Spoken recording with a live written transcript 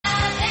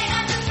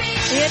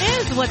It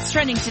is What's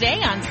Trending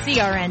Today on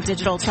CRN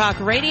Digital Talk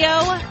Radio.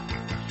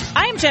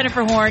 I'm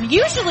Jennifer Horn.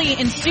 Usually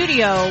in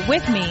studio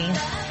with me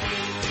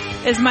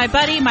is my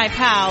buddy, my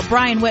pal,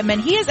 Brian Whitman.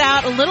 He is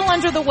out a little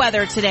under the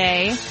weather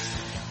today,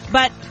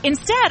 but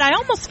instead I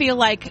almost feel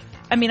like,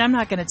 I'm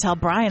not going to tell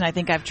Brian I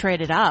think I've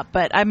traded up,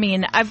 but I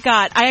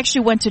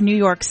actually went to New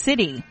York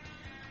City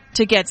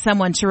to get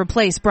someone to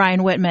replace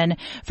Brian Whitman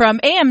from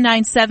AM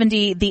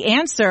 970, The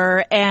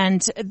Answer,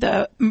 and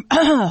the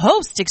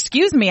host,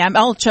 I'm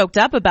all choked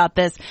up about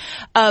this,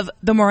 of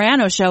The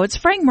Morano Show. It's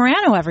Frank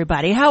Morano,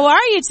 everybody. How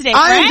are you today,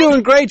 Frank? I'm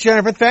doing great,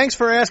 Jennifer. Thanks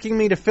for asking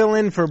me to fill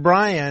in for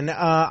Brian.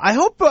 I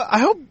hope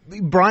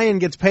Brian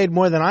gets paid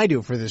more than I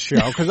do for this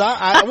show, because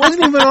I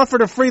wasn't even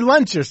offered a free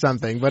lunch or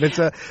something, but it's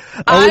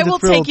I will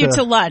take you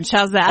to lunch.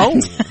 How's that?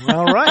 Oh,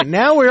 all right.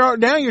 Now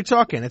you're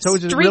talking. It's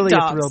always really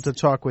dogs. A thrill to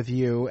talk with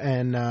you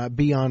and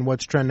be on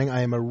What's Trending.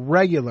 I am a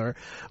regular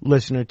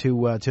listener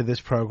to this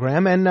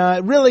program,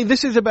 and really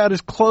this is about as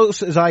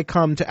close as I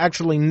come to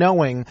actually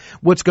knowing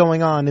what's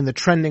going on in the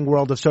trending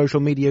world of social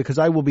media, because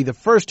I will be the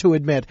first to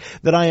admit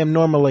that I am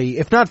normally,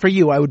 if not for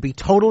you, I would be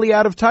totally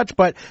out of touch,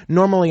 but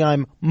normally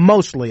I'm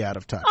mostly out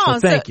of touch. So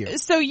thank you.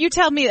 So you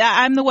tell me that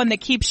I'm the one that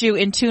keeps you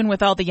in tune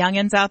with all the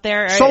youngins out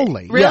there?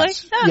 Solely. Really?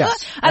 Yes.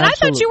 Yes. And absolutely. I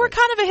thought you were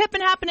kind of a hip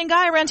and happening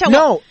guy around town.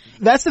 No.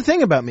 That's the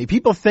thing about me.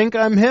 People think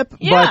I'm hip,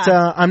 but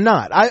I'm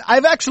not.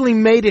 I've actually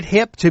made it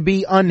hip to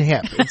be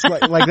unhip. It's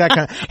like that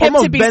kind of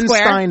almost Ben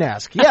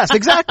Stein-esque. Yes,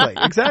 exactly.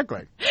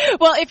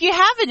 Well, if you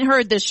haven't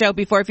heard this show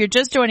before, if you're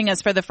just joining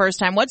us for the first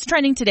time, What's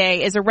Trending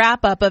Today is a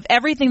wrap-up of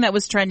everything that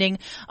was trending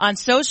on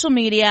social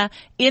media,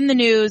 in the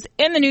news,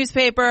 in the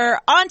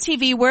newspaper, on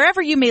TV,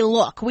 wherever you may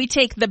look. We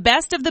take the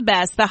best of the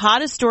best, the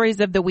hottest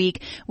stories of the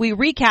week. We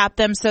recap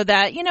them so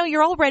that,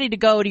 you're all ready to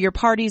go to your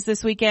parties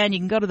this weekend. You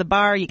can go to the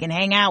bar, you can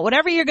hang out,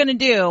 whatever you're going to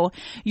do,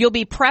 you'll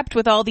be prepped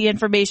with all the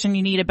information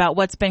you need about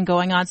what's been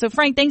going on. So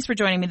Frank, thanks for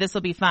joining me. This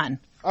will be fun.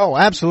 Oh,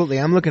 absolutely.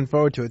 I'm looking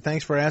forward to it.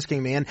 Thanks for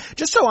asking me. And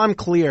just so I'm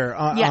clear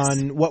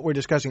on what we're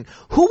discussing,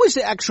 who is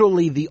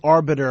actually the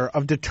arbiter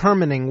of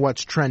determining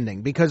what's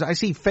trending? Because I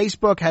see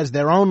Facebook has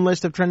their own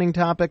list of trending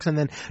topics, and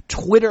then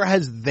Twitter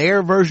has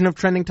their version of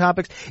trending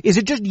topics. Is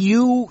it just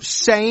you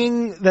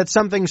saying that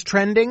something's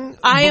trending?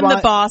 I am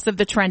the boss of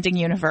the trending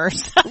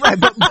universe. Right,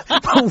 but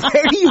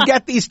where do you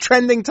get these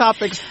trending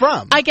topics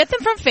from? I get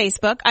them from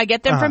Facebook. I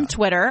get them from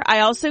Twitter.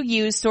 I also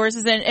use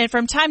sources, and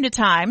from time to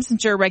time,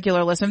 since you're a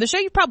regular listener of the show,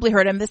 you've probably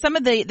heard them. Some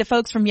of the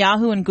folks from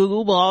Yahoo and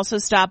Google will also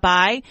stop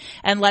by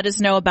and let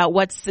us know about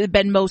what's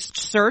been most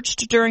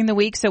searched during the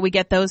week, so we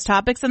get those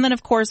topics. And then,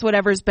 of course,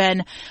 whatever's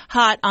been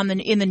hot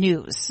in the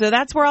news. So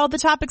that's where all the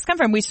topics come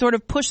from. We sort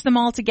of push them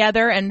all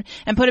together and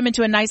put them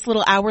into a nice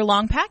little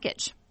hour-long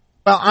package.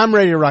 Well, I'm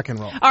ready to rock and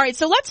roll. All right,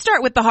 so let's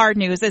start with the hard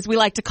news, as we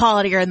like to call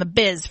it here in the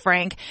biz,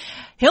 Frank.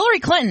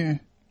 Hillary Clinton,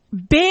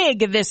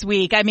 big this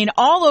week.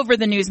 All over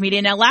the news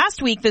media. Now,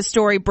 last week, the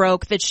story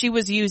broke that she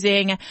was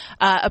using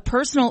a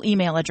personal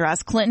email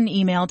address,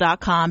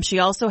 clintonemail.com. She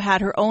also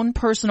had her own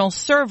personal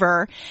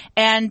server,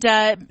 and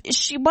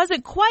she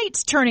wasn't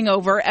quite turning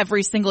over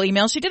every single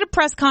email. She did a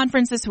press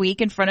conference this week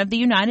in front of the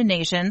United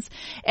Nations,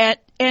 and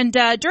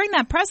during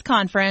that press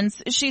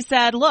conference, she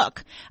said,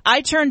 look,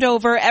 I turned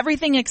over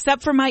everything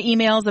except for my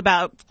emails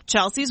about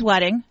Chelsea's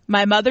wedding,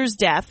 my mother's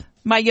death,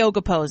 my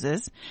yoga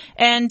poses,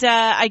 and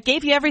I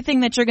gave you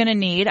everything that you're going to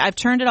need. I've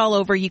turned it all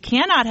over. You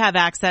cannot have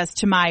access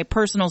to my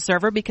personal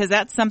server because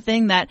that's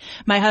something that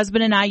my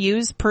husband and I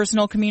use,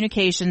 personal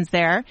communications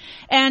there.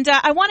 And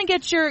I want to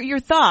get your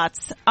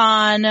thoughts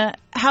on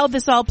how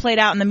this all played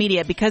out in the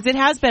media, because it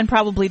has been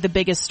probably the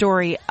biggest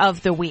story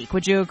of the week.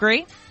 Would you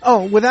agree?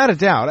 Oh, without a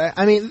doubt.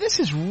 This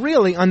is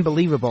really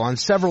unbelievable on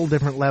several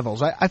different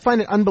levels. I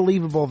find it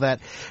unbelievable that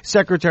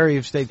Secretary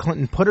of State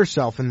Clinton put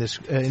herself in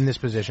this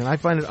position. I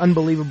find it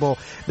unbelievable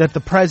that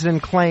the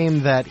president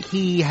claimed that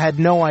he had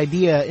no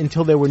idea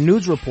until there were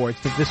news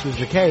reports that this was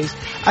the case.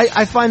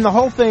 I find the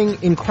whole thing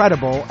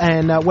incredible,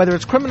 and whether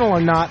it's criminal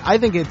or not, I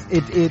think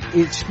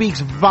it speaks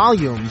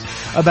volumes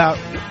about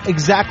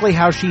exactly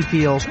how she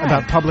feels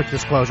about public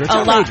disclosure. It's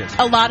outrageous.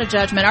 A lot of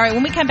judgment. All right,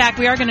 when we come back,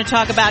 we are going to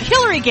talk about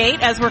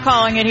Hillary-gate, as we're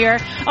calling it here,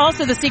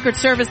 also the Secret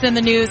Service in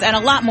the news, and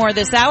a lot more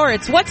this hour.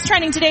 It's What's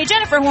Trending Today.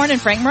 Jennifer Horn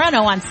and Frank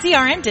Morano on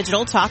CRN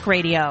Digital Talk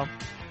Radio.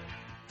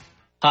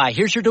 Hi,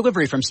 here's your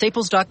delivery from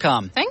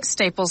Staples.com. Thanks,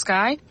 Staples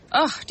guy.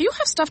 Ugh, do you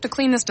have stuff to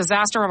clean this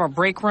disaster of a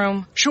break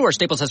room? Sure,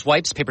 Staples has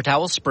wipes, paper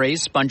towels,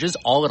 sprays, sponges,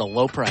 all at a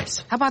low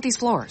price. How about these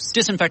floors?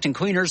 Disinfectant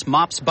cleaners,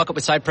 mops, bucket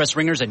with side press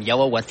ringers, and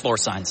yellow wet floor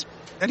signs.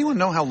 Anyone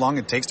know how long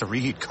it takes to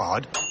reheat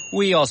cod?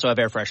 We also have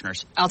air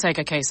fresheners. I'll take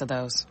a case of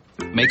those.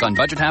 Make on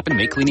budget happen,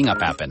 make cleaning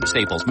up happen.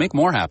 Staples, make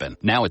more happen.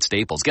 Now at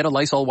Staples, get a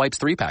Lysol Wipes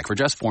 3-pack for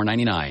just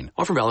 $4.99.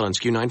 Offer valid on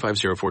SKU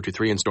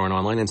 950423 in store and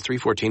online, ends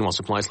 3/14 while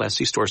supplies last.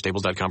 See store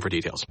staples.com for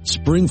details.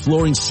 Spring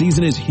flooring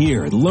season is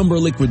here at Lumber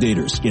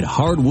Liquidators. Get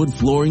hardwood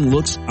flooring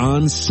looks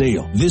on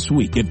sale. This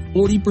week, get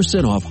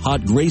 40% off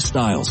hot gray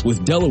styles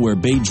with Delaware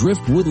Bay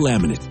driftwood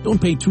laminate.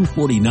 Don't pay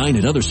 $2.49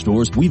 at other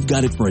stores. We've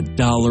got it for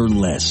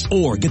 $1 less.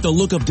 Or get the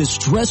look of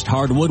distressed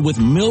hardwood with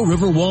Mill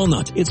River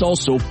Walnut. It's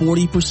also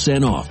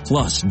 40% off.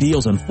 Plus, deal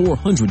deals on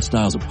 400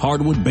 styles of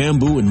hardwood,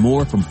 bamboo, and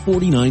more from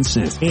 49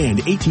 cents. And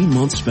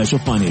 18-month special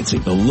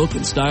financing. The look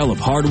and style of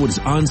hardwood is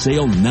on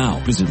sale now.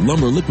 Visit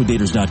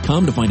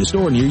LumberLiquidators.com to find a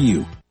store near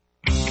you.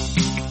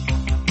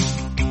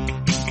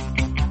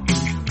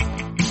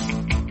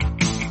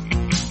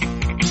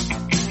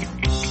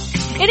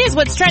 It is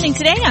What's Trending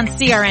today on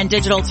CRN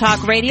Digital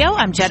Talk Radio.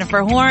 I'm Jennifer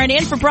Horn,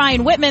 in for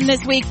Brian Whitman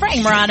this week.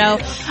 Frank Morano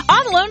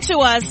on loan to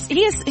us.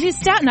 He's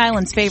Staten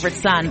Island's favorite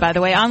son, by the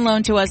way, on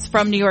loan to us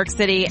from New York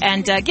City,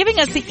 and giving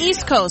us the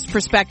East Coast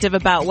perspective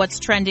about what's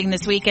trending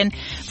this week. And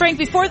Frank,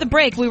 before the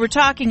break, we were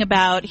talking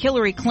about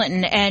Hillary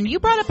Clinton, and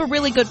you brought up a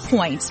really good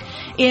point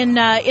in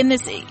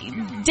this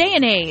day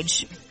and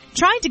age.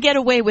 Trying to get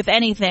away with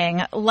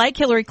anything like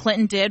Hillary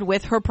Clinton did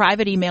with her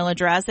private email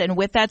address and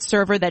with that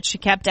server that she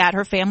kept at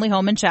her family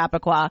home in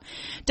Chappaqua.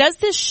 Does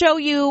this show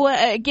you,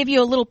 give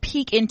you a little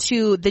peek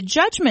into the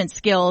judgment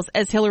skills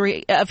of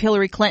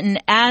Hillary Clinton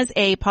as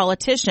a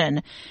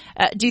politician?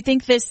 Do you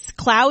think this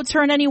clouds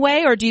her in any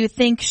way, or do you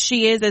think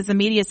she is, as the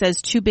media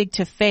says, too big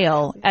to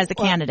fail as a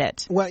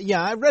candidate? Well,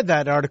 yeah, I read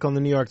that article in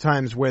the New York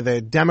Times where the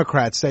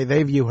Democrats say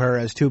they view her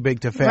as too big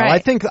to fail. Right.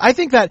 I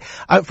think that,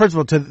 first of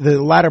all, to the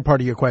latter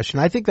part of your question,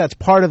 I think that's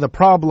part of the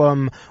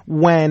problem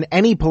when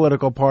any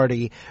political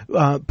party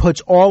puts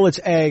all its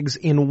eggs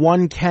in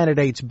one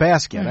candidate's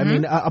basket. Mm-hmm. I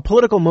mean, a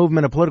political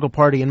movement, a political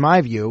party, in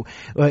my view,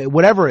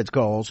 whatever its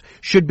goals,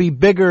 should be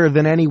bigger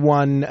than any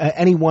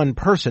one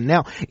person.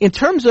 Now, in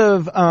terms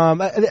of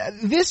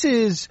this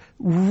is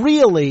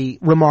really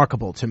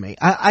remarkable to me.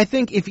 I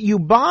think if you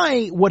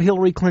buy what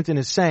Hillary Clinton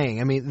is saying,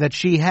 I mean, that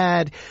she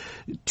had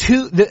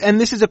and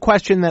this is a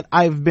question that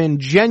I've been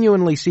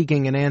genuinely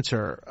seeking an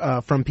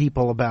answer from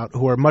people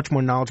who are much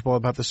more knowledgeable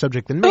about the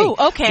subject than me.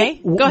 Oh,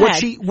 okay. Go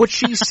ahead. What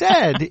she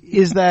said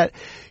is that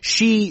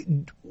she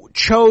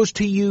chose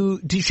to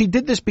she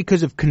did this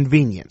because of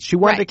convenience. She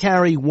wanted to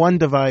carry one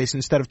device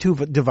instead of two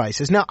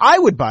devices. Now, I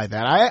would buy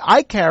that.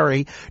 I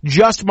carry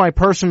just my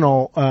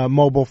personal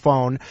mobile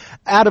phone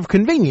out of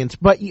convenience,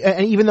 but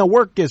even though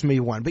work gives me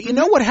one. But you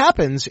know what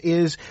happens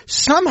is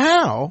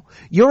somehow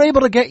you're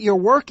able to get your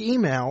work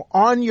email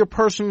on your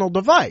personal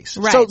device.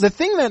 Right. So the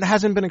thing that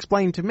hasn't been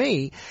explained to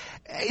me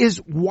is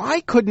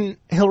why couldn't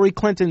Hillary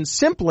Clinton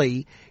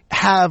simply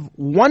have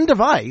one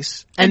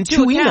device and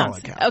two email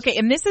accounts? Okay,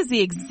 and this is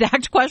the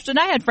exact question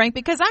I had, Frank,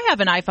 because I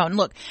have an iPhone.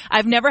 Look,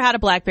 I've never had a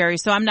BlackBerry,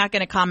 so I'm not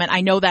going to comment.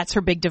 I know that's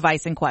her big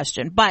device in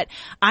question. But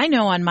I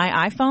know on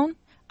my iPhone,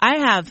 I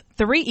have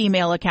 3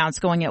 email accounts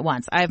going at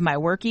once. I have my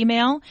work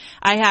email.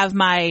 I have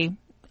my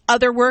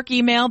other work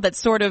email that's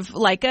sort of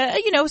like a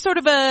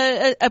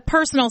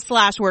personal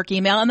 / work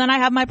email. And then I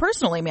have my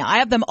personal email. I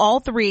have them all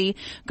 3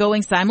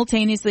 going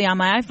simultaneously on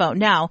my iPhone.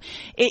 Now,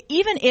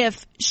 even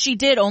if she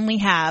did only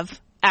have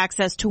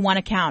access to one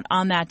account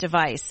on that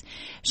device.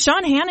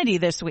 Sean Hannity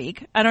this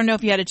week, I don't know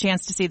if you had a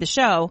chance to see the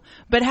show,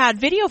 but had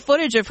video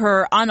footage of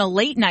her on a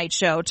late night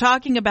show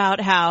talking about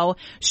how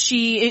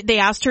they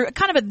asked her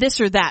kind of a this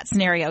or that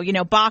scenario,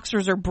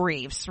 boxers or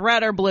briefs,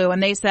 red or blue,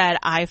 and they said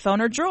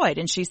iPhone or Droid,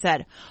 and she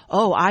said,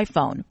 oh,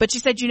 iPhone. But she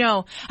said,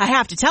 I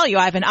have to tell you,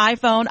 I have an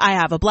iPhone, I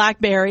have a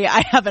BlackBerry,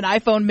 I have an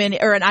iPhone mini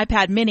or an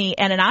iPad mini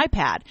and an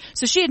iPad.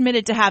 So she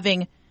admitted to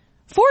having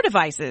 4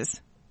 devices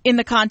in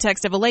the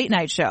context of a late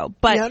night show.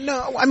 But yeah,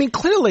 no, I mean,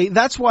 clearly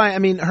that's why,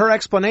 her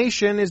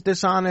explanation is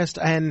dishonest,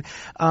 and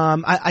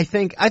I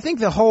think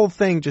the whole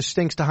thing just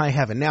stinks to high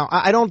heaven. Now,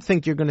 I don't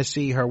think you're going to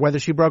see her, whether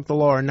she broke the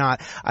law or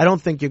not, I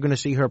don't think you're going to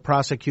see her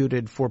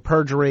prosecuted for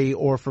perjury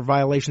or for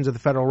violations of the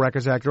Federal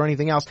Records Act or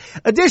anything else.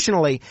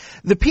 Additionally,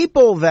 the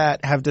people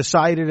that have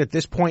decided at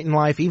this point in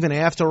life, even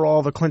after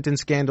all the Clinton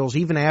scandals,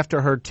 even after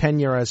her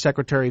tenure as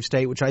Secretary of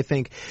State, which I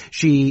think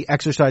she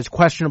exercised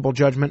questionable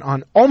judgment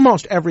on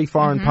almost every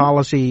foreign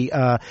policy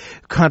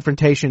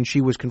confrontation she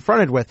was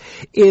confronted with,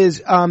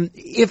 is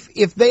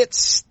if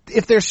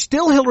they're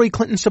still Hillary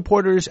Clinton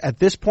supporters at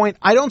this point,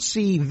 I don't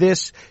see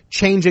this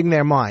changing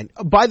their mind.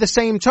 By the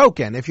same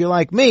token, if you're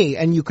like me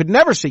and you could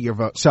never see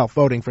yourself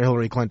voting for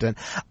Hillary Clinton,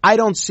 I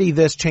don't see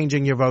this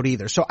changing your vote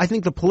either. So I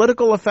think the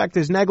political effect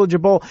is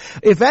negligible.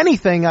 If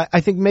anything,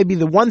 I think maybe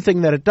the one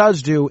thing that it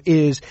does do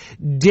is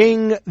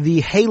ding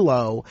the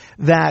halo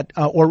that,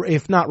 or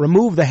if not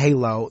remove the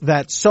halo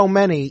that so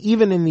many,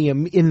 even in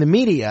the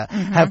media,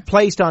 have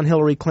placed on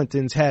Hillary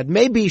Clinton's head.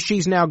 Maybe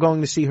she's now going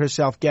to see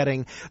herself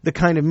getting the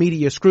kind of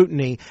media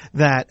scrutiny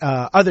that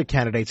other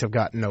candidates have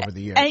gotten over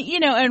the years.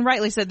 And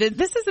rightly said,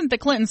 this isn't the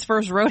Clintons'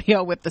 first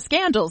rodeo with the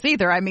scandals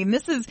either. I mean,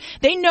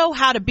 they know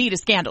how to beat a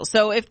scandal.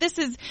 So if this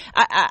is,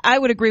 I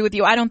would agree with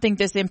you. I don't think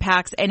this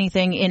impacts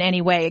anything in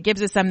any way. It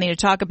gives us something to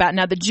talk about.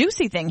 Now, the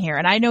juicy thing here,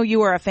 and I know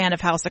you are a fan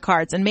of House of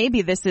Cards, and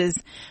maybe this is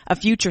a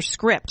future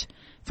script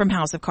from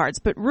House of Cards,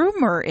 but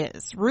word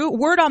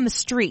on the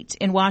street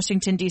in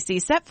Washington, D.C.,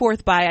 set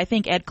forth by, I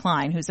think, Ed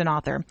Klein, who's an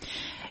author.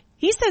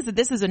 He says that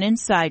this is an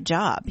inside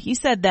job. He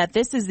said that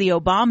this is the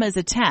Obama's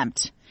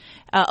attempt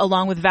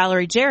along with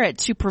Valerie Jarrett,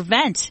 to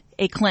prevent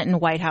a Clinton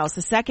White House,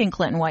 a second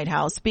Clinton White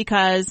House,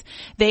 because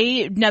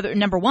they,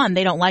 number one,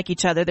 they don't like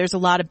each other. There's a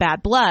lot of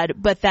bad blood,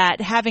 but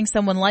that having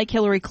someone like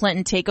Hillary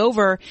Clinton take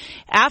over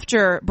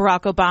after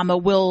Barack Obama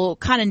will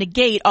kind of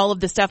negate all of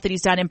the stuff that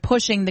he's done in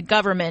pushing the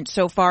government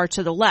so far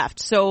to the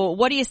left. So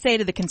what do you say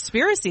to the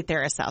conspiracy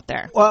theorists out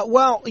there?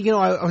 Well,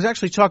 I was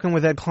actually talking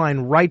with Ed Klein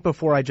right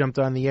before I jumped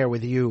on the air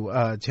with you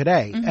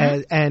today,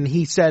 and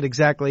he said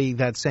exactly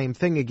that same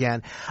thing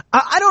again.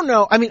 I don't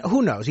know. I mean,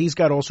 who knows? He's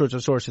got all sorts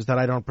of sources that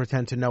I don't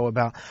pretend to know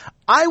about.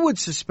 I would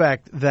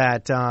suspect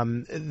that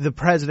the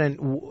president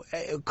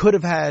could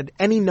have had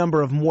any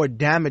number of more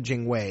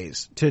damaging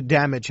ways to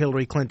damage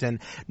Hillary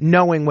Clinton,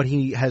 knowing what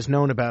he has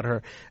known about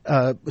her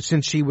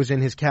since she was in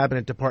his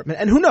cabinet department.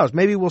 And who knows?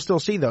 Maybe we'll still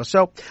see those.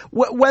 So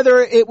whether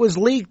it was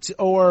leaked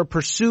or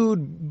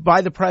pursued by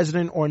the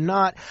president or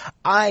not,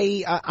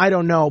 I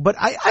don't know. But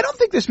I don't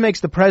think this makes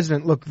the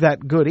president look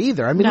that good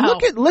either. I mean,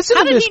 listen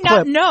to this clip.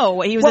 How did he not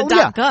know he was a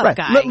 .gov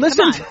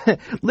guy?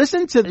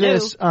 Listen to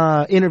this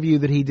interview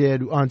that he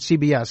did on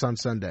CBS on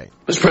Sunday.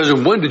 Mr.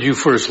 President, when did you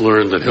first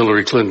learn that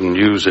Hillary Clinton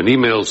used an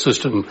email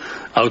system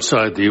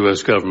outside the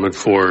U.S. government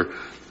for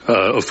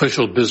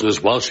official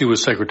business while she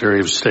was Secretary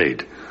of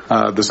State?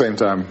 The same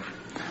time.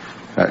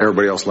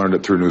 Everybody else learned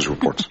it through news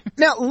reports.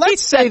 Now,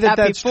 let's say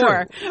that's true.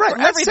 Right,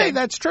 let's say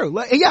that's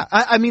true. Yeah,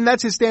 I mean,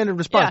 that's his standard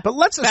response. Yeah, but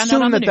let's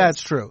assume that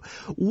that's true.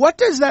 What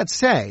does that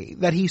say?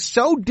 That he's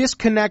so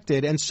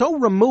disconnected and so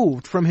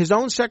removed from his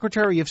own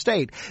Secretary of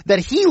State that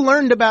he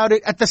learned about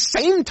it at the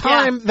same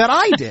time that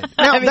I did.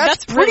 Now,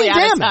 that's pretty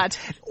really damning.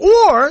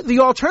 Or the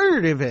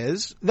alternative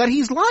is that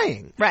he's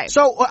lying. Right.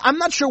 So I'm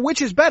not sure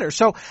which is better.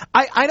 So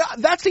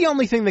that's the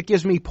only thing that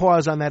gives me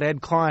pause on that Ed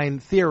Klein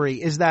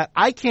theory, is that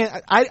I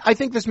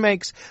think this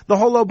makes the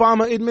whole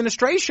Obama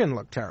administration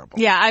look terrible.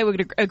 Yeah, I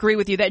would agree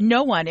with you that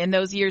no one in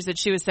those years that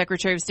she was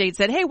Secretary of State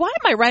said, hey, why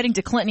am I writing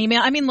to Clinton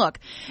email? I mean, look,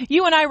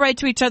 you and I write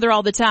to each other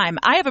all the time.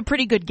 I have a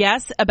pretty good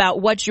guess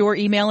about what your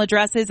email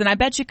address is, and I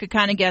bet you could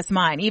kind of guess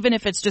mine, even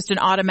if it's just an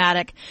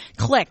automatic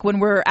click when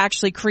we're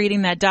actually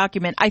creating that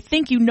document. I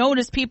think you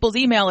notice people's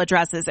email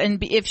addresses,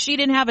 and if she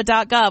didn't have a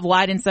 .gov,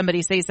 why didn't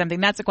somebody say something?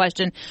 That's a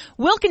question.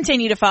 We'll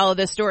continue to follow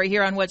this story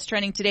here on What's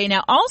Trending Today.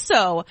 Now,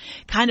 also,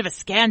 kind of a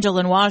scandal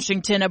in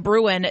Washington, a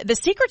brewing. The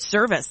Secret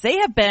Service, they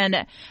have been,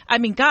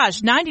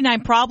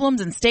 99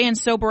 problems and staying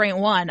sober ain't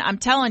one. I'm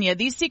telling you,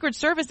 these Secret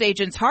Service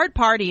agents hard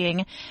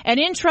partying and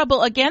in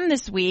trouble again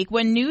this week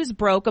when news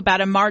broke about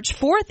a March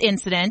 4th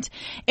incident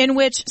in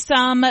which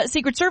some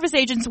Secret Service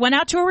agents went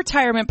out to a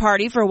retirement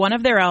party for one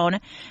of their own,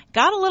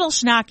 got a little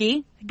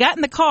schnocky, got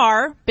in the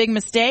car, big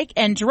mistake,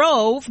 and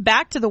drove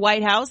back to the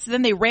White House.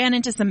 Then they ran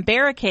into some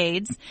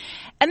barricades.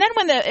 And then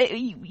when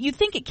you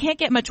think it can't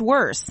get much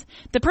worse,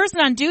 the person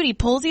on duty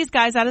pulls these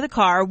guys out of the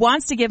car,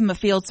 wants to give them a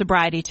field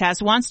sobriety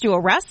test, wants to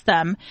arrest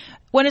them,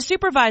 when a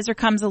supervisor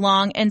comes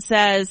along and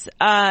says,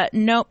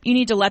 nope, you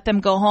need to let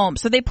them go home.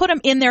 So they put them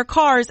in their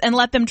cars and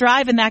let them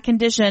drive in that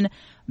condition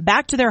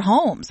back to their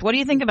homes. What do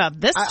you think about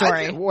this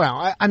story?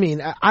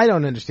 I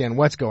don't understand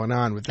what's going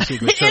on with the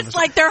Secret Service. It's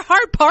like they're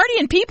hard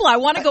partying people. I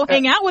want to go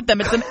hang out with them.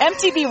 It's an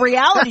MTV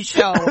reality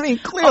show. I mean,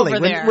 clearly,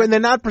 when they're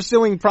not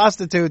pursuing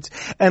prostitutes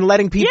and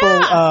letting people,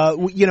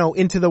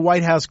 into the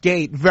White House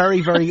gate,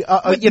 very, very,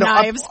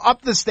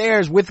 up the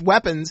stairs with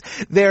weapons,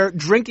 they're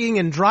drinking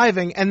and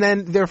driving, and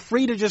then they're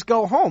free to just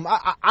go home.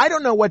 I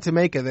don't know what to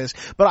make of this,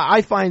 but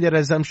I find it,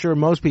 as I'm sure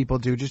most people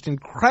do, just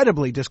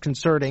incredibly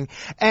disconcerting.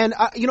 And,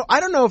 I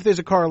don't know if there's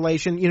a correlation.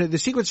 The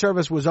Secret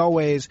Service was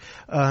always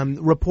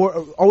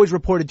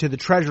reported to the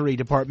Treasury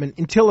Department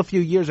until a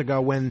few years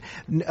ago when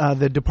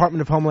the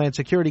Department of Homeland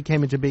Security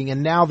came into being,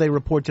 and now they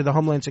report to the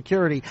Homeland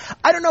Security.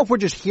 I don't know if we're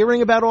just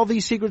hearing about all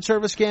these Secret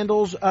Service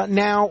scandals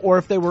now, or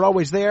if they were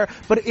always there.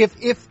 But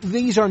if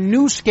these are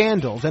new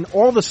scandals and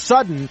all of a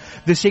sudden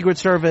the Secret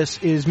Service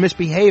is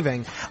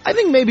misbehaving, I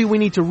think maybe we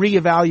need to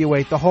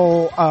reevaluate the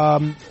whole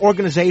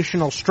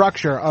organizational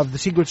structure of the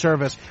Secret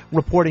Service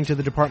reporting to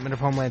the Department of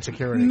Homeland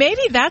Security.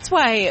 Maybe that's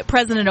why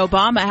President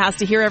Obama has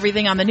to hear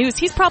everything on the news.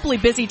 He's probably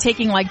busy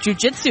taking like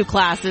jujitsu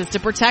classes to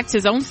protect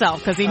his own self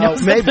because he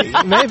knows maybe he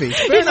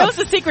knows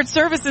the Secret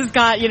Service has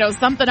got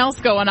something else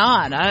going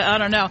on. I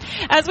don't know.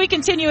 As we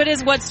continue, it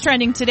is What's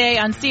Trending Today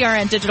on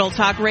CRN Digital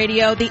Talk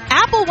Radio. The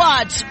Apple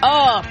Watch,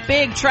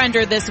 big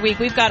trender this week.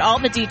 We've got all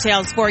the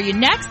details for you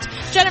next.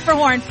 Jennifer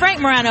Horn, Frank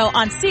Morano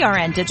on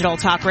CRN Digital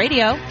Talk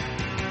Radio.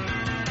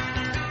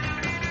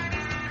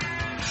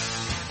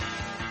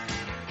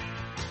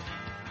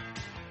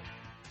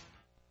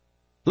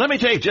 Let me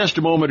take just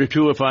a moment or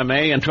two, if I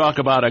may, and talk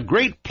about a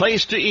great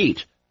place to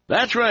eat.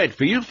 That's right.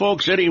 For you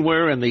folks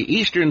anywhere in the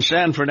eastern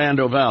San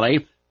Fernando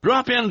Valley,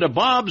 drop into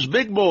Bob's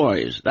Big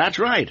Boys. That's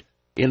right.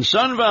 In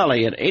Sun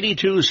Valley at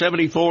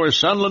 8274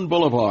 Sunland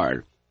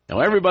Boulevard. Now,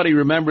 everybody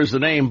remembers the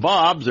name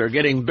Bob's. They're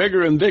getting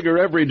bigger and bigger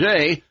every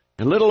day.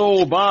 And little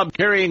old Bob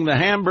carrying the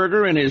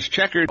hamburger in his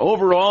checkered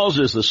overalls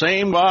is the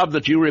same Bob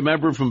that you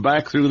remember from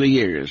back through the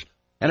years.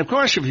 And, of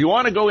course, if you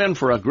want to go in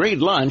for a great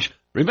lunch,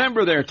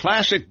 remember their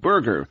classic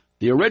burger,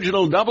 the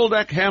original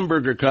double-deck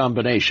hamburger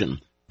combination.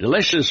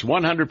 delicious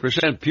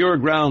 100% pure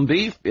ground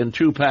beef in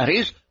 2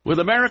 patties with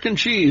American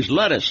cheese,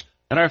 lettuce,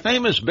 and our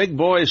famous Big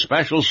Boy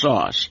special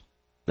sauce.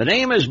 The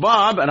name is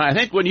Bob, and I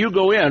think when you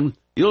go in,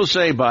 you'll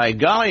say, by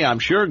golly, I'm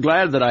sure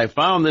glad that I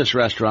found this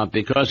restaurant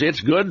because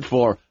it's good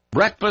for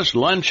breakfast,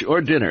 lunch,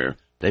 or dinner.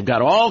 They've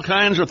got all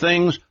kinds of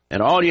things,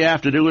 and all you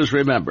have to do is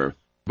remember.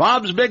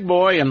 Bob's Big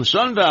Boy in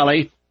Sun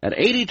Valley at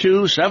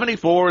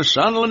 8274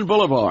 Sunland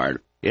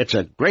Boulevard. It's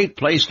a great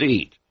place to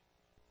eat.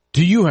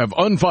 Do you have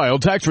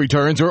unfiled tax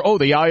returns or owe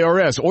the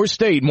IRS or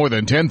state more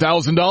than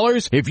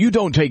 $10,000? If you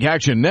don't take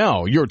action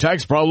now, your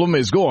tax problem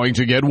is going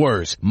to get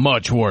worse.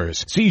 Much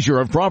worse. Seizure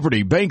of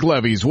property, bank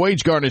levies,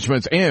 wage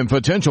garnishments, and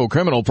potential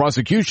criminal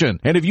prosecution.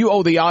 And if you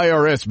owe the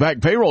IRS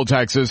back payroll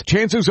taxes,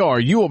 chances are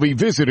you will be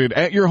visited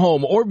at your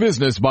home or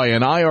business by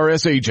an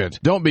IRS agent.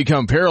 Don't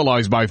become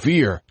paralyzed by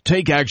fear.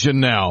 Take action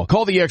now.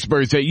 Call the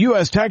experts at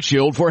U.S. Tax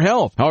Shield for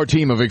help. Our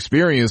team of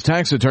experienced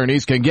tax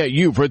attorneys can get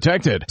you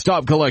protected,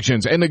 stop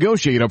collections, and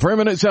negotiate a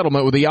permanent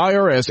settlement with the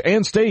IRS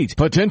and state,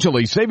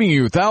 potentially saving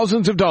you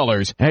thousands of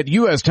dollars. At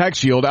U.S. Tax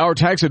Shield, our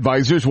tax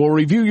advisors will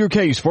review your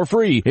case for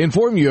free,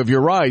 inform you of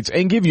your rights,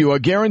 and give you a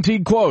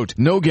guaranteed quote.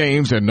 No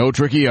games and no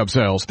tricky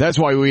upsells. That's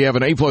why we have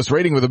an A+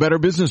 rating with the Better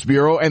Business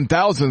Bureau and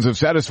thousands of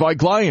satisfied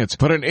clients.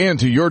 Put an end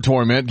to your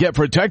torment. Get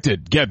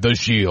protected. Get the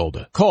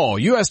Shield. Call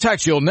U.S.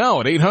 Tax Shield now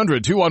at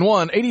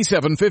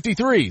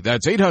 800-211-8753.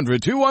 That's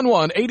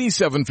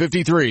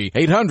 800-211-8753.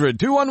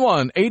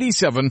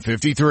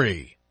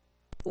 800-211-8753.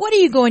 What are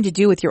you going to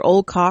do with your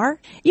old car?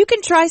 You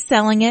can try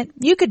selling it,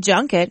 you could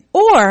junk it,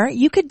 or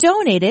you could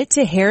donate it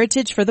to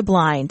Heritage for the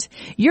Blind.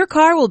 Your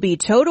car will be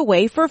towed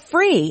away for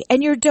free,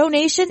 and your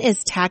donation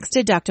is tax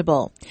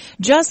deductible.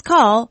 Just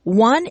call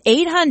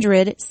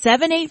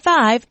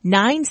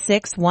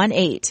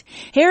 1-800-785-9618.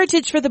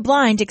 Heritage for the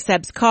Blind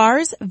accepts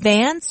cars,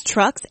 vans,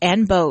 trucks,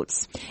 and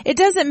boats. It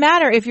doesn't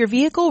matter if your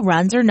vehicle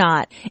runs or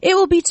not. It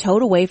will be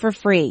towed away for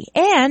free,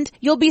 and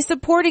you'll be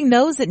supporting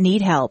those that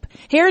need help.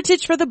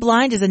 Heritage for the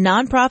Blind is a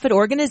nonprofit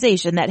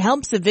organization that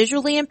helps the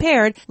visually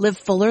impaired live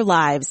fuller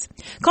lives.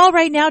 Call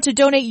right now to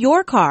donate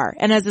your car,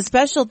 and as a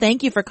special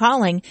thank you for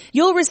calling,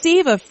 you'll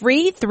receive a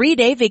free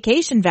 3-day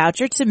vacation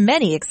voucher to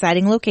many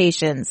exciting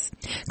locations.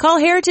 Call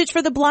Heritage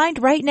for the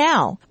Blind right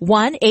now.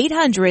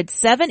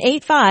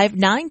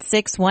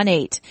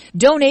 1-800-785-9618.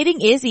 Donating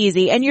is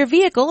easy, and your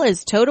vehicle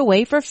is towed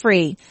away for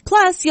free.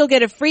 Plus, you'll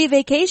get a free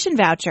vacation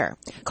voucher.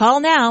 Call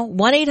now,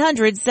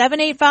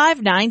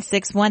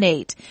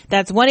 1-800-785-9618.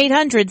 That's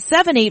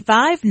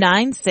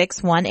 1-800-785-9618.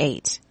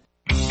 9618.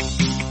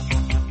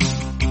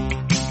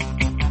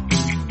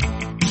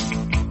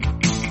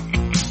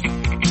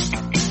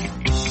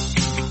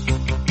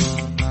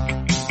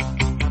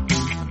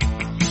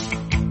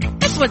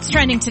 That's what's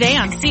trending today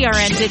on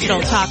CRN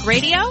Digital Talk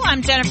Radio.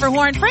 I'm Jennifer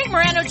Horn. Frank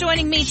Morano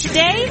joining me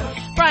today.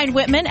 Brian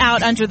Whitman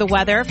out under the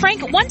weather.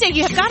 Frank, one day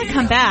you have got to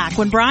come back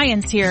when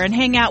Brian's here and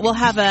hang out. We'll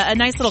have a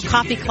nice little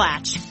coffee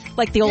clatch,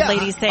 like the old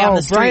ladies say on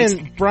the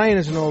street. Brian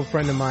is an old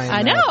friend of mine.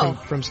 I know.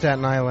 From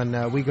Staten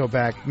Island. We go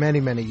back many,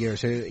 many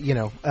years,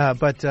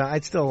 but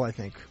I'd still, I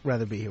think,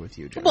 rather be here with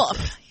you, Jennifer. Well,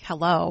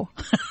 hello.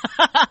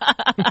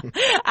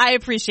 I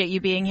appreciate you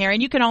being here.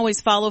 And you can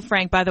always follow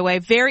Frank, by the way.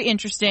 Very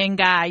interesting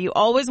guy. You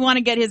always want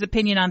to get his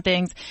opinion on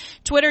things.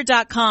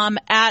 Twitter.com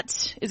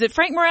is it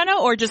Frank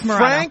Morano or just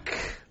Morano?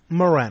 Frank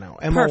Morano,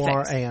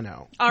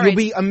 M-O-R-A-N-O. All right. You'll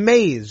be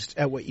amazed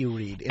at what you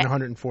read in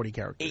 140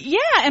 characters. Yeah,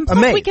 and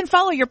plus we can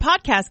follow your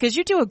podcast because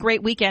you do a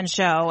great weekend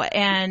show,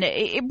 and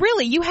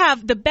really you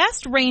have the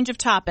best range of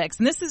topics,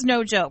 and this is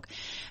no joke.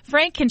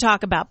 Frank can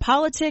talk about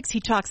politics. He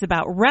talks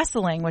about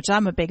wrestling, which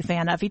I'm a big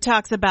fan of. He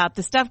talks about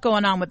the stuff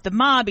going on with the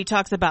mob. He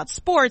talks about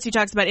sports. He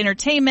talks about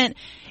entertainment.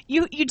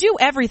 You do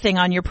everything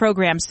on your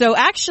program. So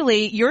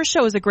actually, your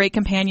show is a great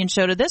companion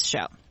show to this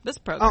show. This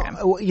program.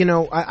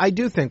 I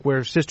do think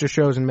we're sister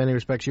shows in many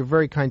respects. You're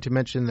very kind to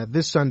mention that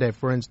this Sunday,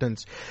 for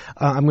instance,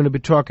 I'm going to be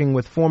talking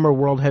with former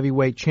world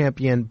heavyweight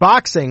champion,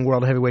 boxing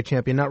world heavyweight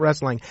champion, not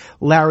wrestling,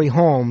 Larry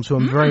Holmes, who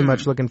I'm very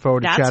much looking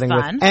forward to chatting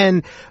with,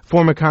 and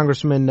former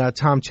Congressman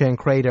Tom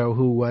Tancredo,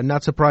 who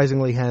not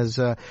surprisingly has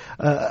a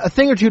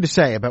thing or two to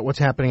say about what's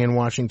happening in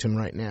Washington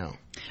right now.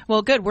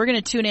 Well, good. We're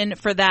going to tune in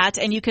for that.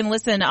 And you can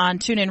listen on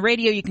TuneIn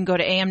Radio. You can go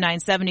to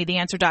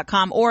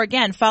AM970theanswer.com, or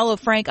again, follow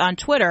Frank on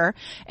Twitter,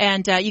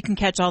 and you can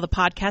catch all the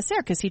podcasts there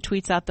because he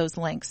tweets out those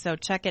links. So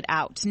check it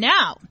out.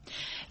 Now,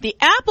 the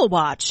Apple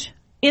Watch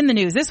in the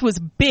news. This was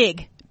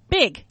big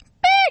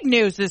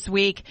news this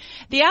week.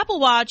 The Apple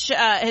Watch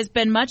has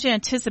been much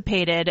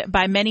anticipated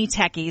by many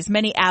techies,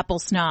 many Apple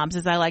snobs,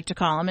 as I like to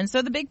call them. And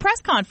so the big press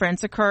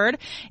conference occurred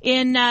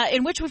in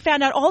which we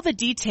found out all the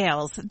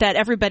details that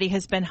everybody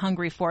has been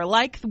hungry for,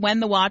 like when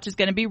the watch is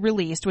going to be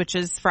released, which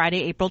is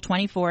Friday, April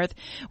 24th.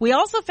 We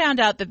also found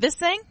out that this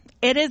thing,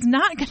 it is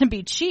not going to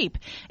be cheap.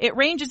 It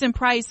ranges in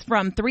price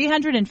from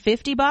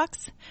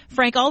 $350,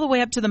 Frank, all the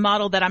way up to the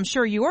model that I'm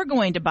sure you're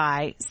going to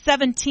buy,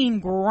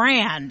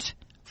 $17,000.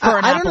 For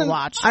an Apple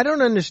Watch. I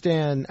don't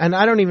understand, and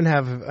I don't even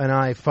have an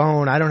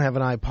iPhone, I don't have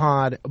an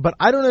iPod, but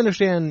I don't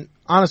understand,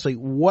 honestly,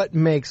 what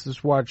makes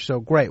this watch so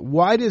great.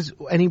 Why does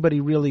anybody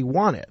really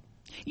want it?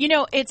 You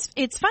know,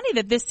 it's funny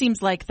that this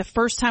seems like the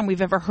first time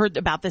we've ever heard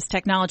about this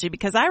technology,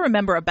 because I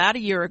remember about a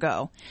year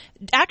ago,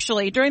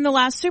 actually during the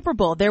last Super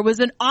Bowl, there was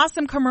an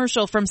awesome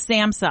commercial from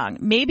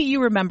Samsung. Maybe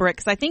you remember it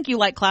because I think you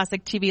like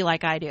classic TV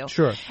like I do.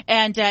 Sure.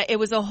 And it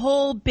was a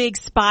whole big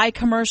spy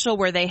commercial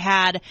where they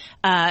had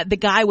the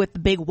guy with the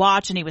big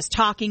watch, and he was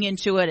talking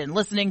into it and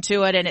listening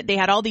to it, and they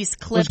had all these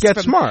clips. It was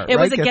Get Smart,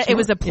 right? It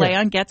was a play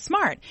on Get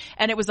Smart,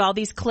 and it was all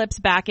these clips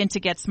back into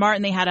Get Smart,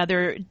 and they had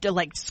other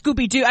like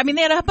Scooby-Doo. I mean,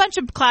 they had a bunch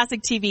of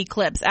classic TV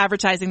clips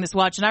advertising this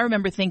watch, and I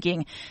remember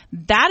thinking,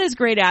 that is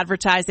great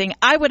advertising.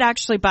 I would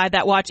actually buy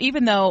that watch,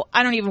 even though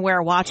I don't even wear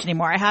a watch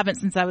anymore. I haven't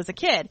since I was a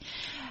kid.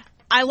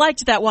 I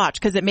liked that watch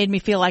because it made me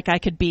feel like I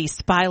could be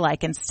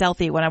spy-like and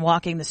stealthy when I'm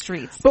walking the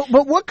streets. But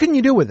what can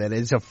you do with it?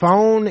 It's a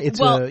phone.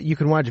 You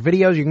can watch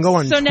videos. You can go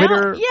on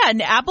Twitter.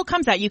 And Apple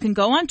comes out. You can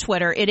go on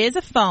Twitter. It is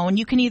a phone.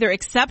 You can either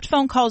accept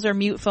phone calls or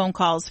mute phone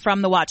calls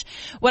from the watch.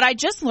 What I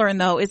just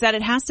learned though is that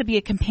it has to be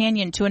a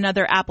companion to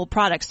another Apple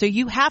product. So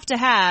you have to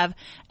have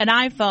an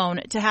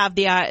iPhone to have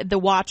the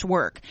watch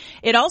work.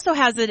 It also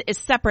has a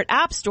separate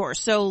app store.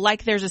 So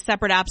like there's a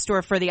separate app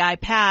store for the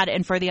iPad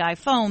and for the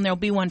iPhone, there'll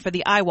be one for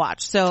the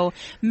iWatch. So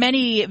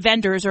many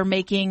vendors are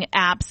making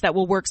apps that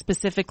will work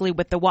specifically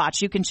with the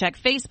watch. You can check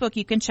Facebook,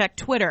 you can check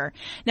Twitter.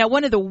 Now,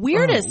 one of the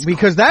weirdest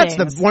because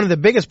that's one of the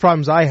biggest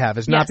problems I have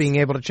is not being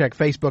able to check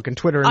Facebook and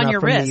Twitter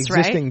enough from the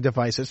existing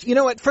devices. You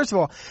know what? First of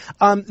all,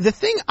 the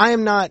thing, I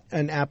am not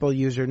an Apple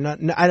user.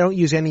 I don't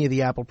use any of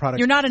the Apple products.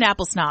 You're not an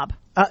Apple snob.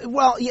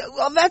 Well,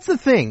 that's the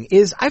thing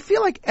is I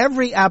feel like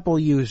every Apple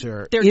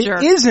user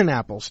is an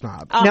Apple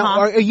snob.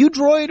 Now, are you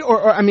Droid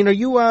or are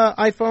you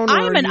iPhone?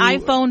 I am an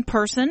iPhone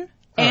person.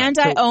 And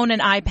I own an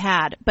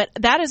iPad, but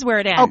that is where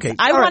it ends. Okay.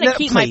 I want to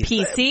keep my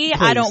PC. Please.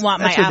 I don't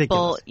want my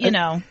Apple,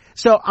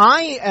 So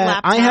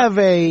I have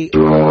a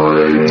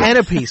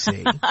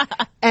PC,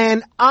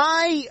 and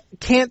I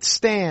can't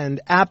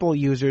stand Apple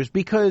users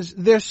because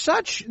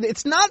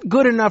it's not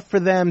good enough for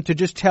them to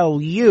just tell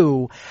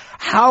you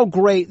how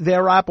great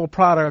their Apple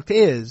product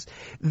is.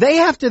 They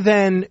have to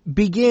then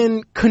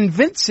begin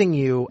convincing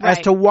you as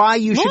to why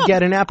you should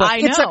get an Apple.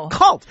 It's a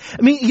cult.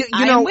 I mean,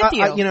 what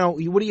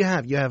do you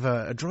have? You have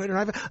a Droid or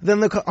an iPhone? Then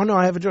look, no,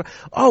 I have a Droid.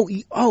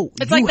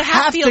 It's like you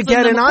have to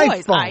get an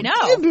iPhone. I know.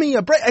 Give me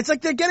a break. It's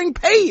like they're getting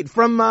paid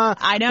from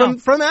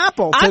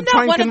Apple. I'm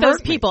not one of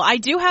those people. I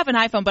do have an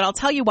iPhone, but I'll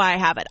tell you why I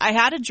have it. I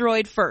had a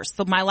Droid first.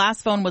 So my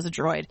last phone was a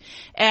Droid,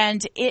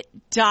 and it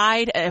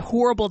died a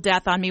horrible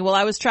death on me while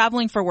I was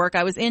traveling for work.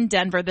 I was in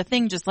Denver. The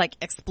thing just like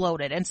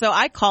exploded. And so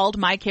I called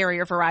my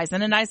carrier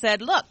Verizon and I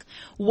said, look,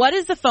 what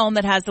is the phone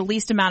that has the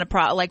least amount of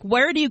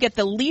where do you get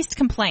the least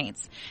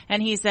complaints?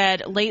 And he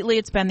said, lately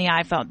it's been the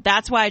iPhone.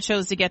 That's why I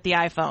chose to get the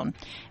iPhone.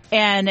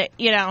 And,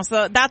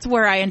 so that's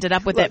where I ended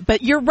up with it.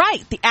 But you're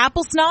right. The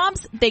Apple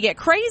snobs, they get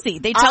crazy.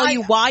 They tell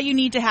you why you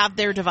need to have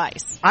their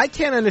device. I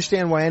can't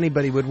understand why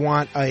anybody would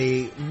want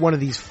one of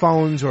these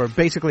phones or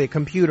basically a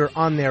computer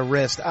on their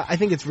wrist. I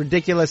think it's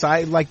ridiculous.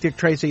 I like Dick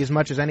Tracy as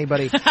much as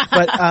anybody,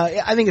 but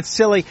I think it's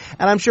silly.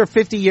 And I'm sure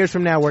 50 years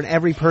from now, when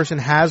every person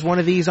has one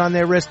of these on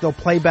their wrist, they'll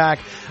play back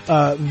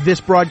this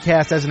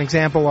broadcast as an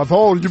example of,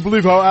 do you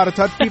believe how out of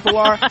touch people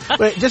are?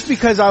 But just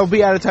because I'll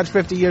be out of touch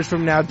 50 years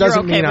from now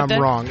doesn't mean I'm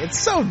wrong. It's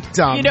so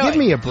dumb. Give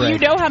me a break. You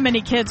know how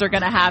many kids are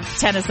going to have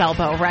tennis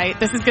elbow, right?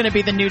 This is going to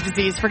be the new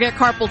disease. Forget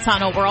carpal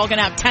tunnel. We're all going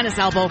to have tennis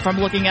elbow from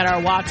looking at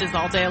our watches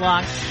all day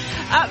long.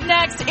 Up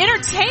next,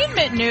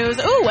 entertainment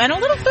news. Ooh, and a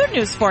little food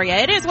news for you.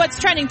 It is what's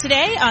trending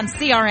today on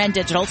CRN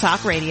Digital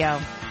Talk Radio.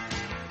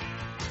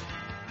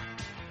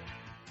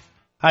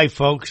 Hi,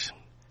 folks.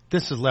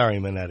 This is Larry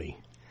Minetti.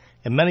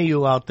 And many of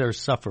you out there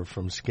suffer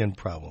from skin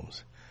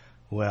problems.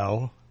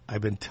 Well, I've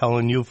been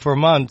telling you for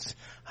months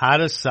how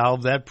to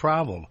solve that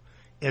problem.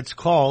 It's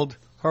called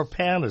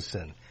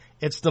Herpanicin.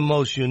 It's the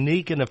most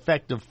unique and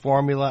effective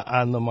formula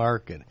on the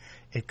market.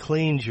 It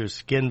cleans your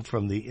skin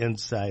from the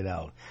inside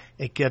out.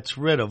 It gets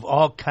rid of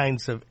all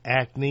kinds of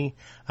acne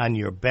on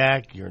your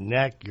back, your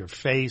neck, your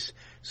face,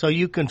 so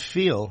you can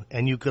feel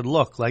and you could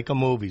look like a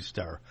movie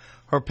star.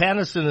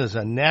 Herpanicin is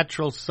a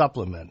natural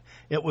supplement.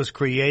 It was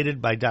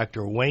created by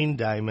Dr. Wayne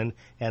Diamond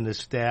and his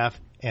staff,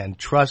 and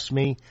trust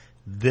me,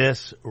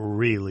 this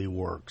really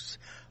works.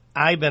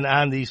 I've been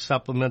on these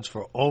supplements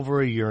for over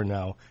a year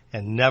now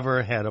and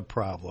never had a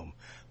problem.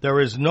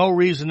 There is no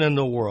reason in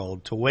the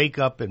world to wake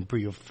up and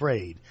be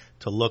afraid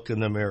to look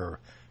in the mirror.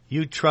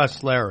 You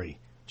trust Larry.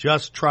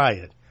 Just try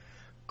it.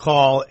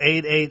 Call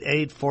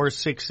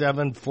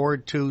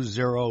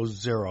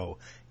 888-467-4200.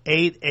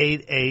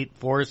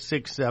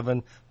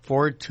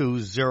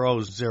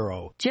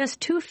 888-467-4200. Just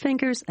 2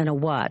 fingers and a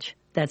watch.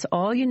 That's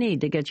all you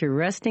need to get your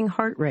resting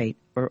heart rate,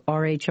 or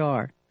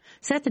RHR.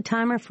 Set the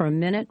timer for a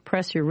minute,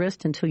 press your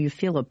wrist until you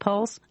feel a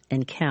pulse,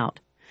 and count.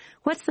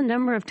 What's the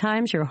number of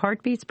times your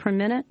heart beats per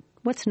minute?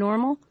 What's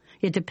normal?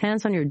 It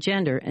depends on your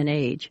gender and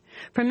age.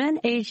 For men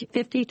aged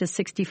 50 to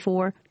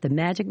 64, the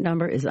magic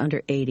number is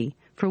under 80.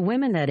 For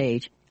women that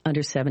age,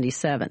 under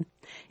 77.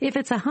 If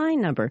it's a high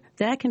number,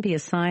 that can be a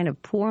sign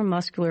of poor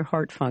muscular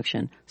heart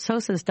function. So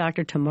says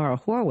Dr.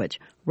 Tamara Horwich,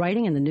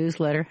 writing in the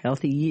newsletter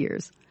Healthy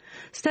Years.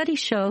 Studies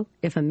show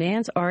if a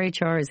man's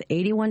RHR is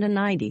 81 to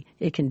 90,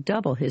 it can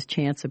double his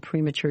chance of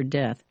premature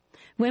death.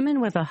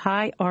 Women with a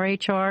high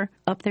RHR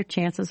up their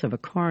chances of a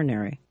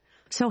coronary.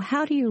 So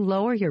how do you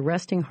lower your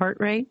resting heart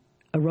rate?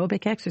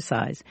 Aerobic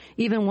exercise.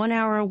 Even 1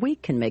 hour a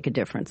week can make a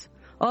difference.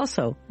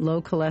 Also,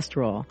 low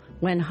cholesterol.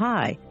 When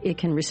high, it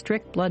can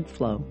restrict blood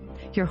flow.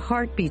 Your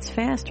heart beats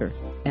faster.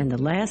 And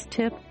the last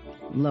tip,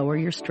 lower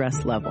your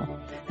stress level.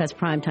 That's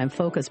Primetime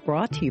Focus,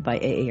 brought to you by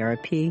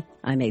AARP.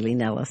 I'm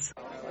Aileen Ellis.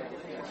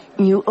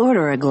 You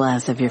order a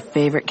glass of your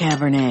favorite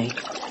Cabernet,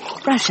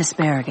 fresh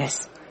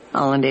asparagus,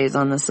 hollandaise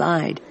on the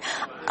side,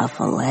 a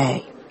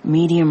filet,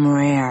 medium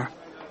rare.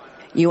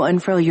 You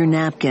unfurl your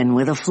napkin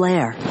with a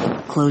flair,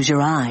 close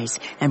your eyes,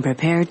 and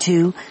prepare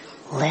to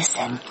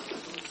listen.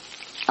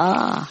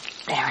 Ah,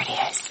 there it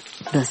is.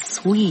 The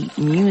sweet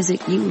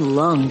music you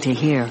long to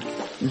hear.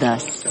 The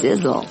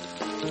sizzle.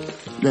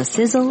 The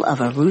sizzle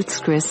of a Ruth's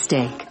Chris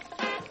steak.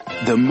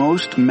 The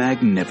most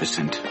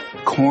magnificent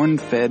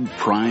corn-fed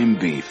prime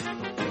beef,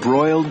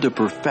 broiled to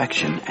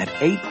perfection at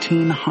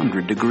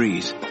 1800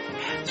 degrees.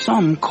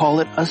 Some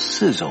call it a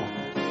sizzle.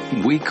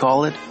 We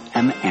call it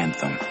an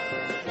anthem.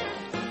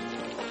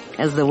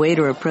 As the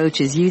waiter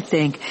approaches, you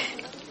think,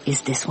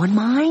 is this one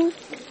mine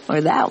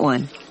or that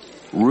one?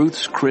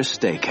 Ruth's Chris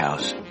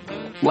Steakhouse.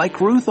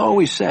 Like Ruth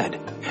always said,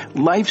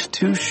 life's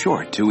too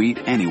short to eat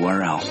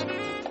anywhere else.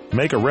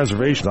 Make a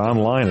reservation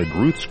online at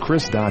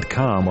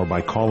ruthschris.com or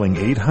by calling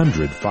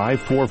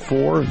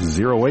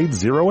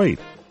 800-544-0808.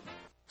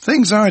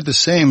 Things aren't the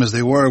same as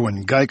they were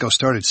when Geico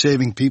started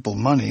saving people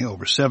money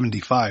over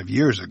 75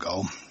 years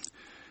ago.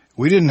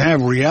 We didn't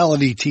have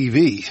reality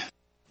TV.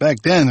 Back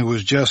then, it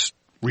was just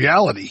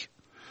reality.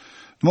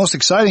 The most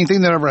exciting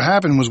thing that ever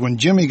happened was when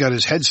Jimmy got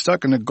his head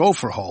stuck in a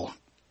gopher hole.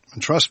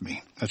 And trust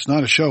me, that's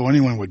not a show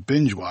anyone would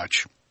binge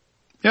watch.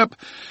 Yep,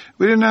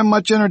 we didn't have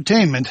much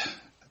entertainment,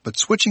 but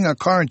switching our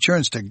car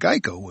insurance to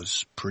Geico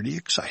was pretty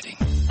exciting.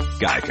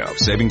 Geico,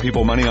 saving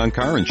people money on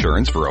car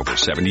insurance for over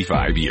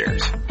 75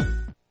 years.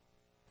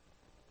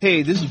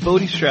 Hey, this is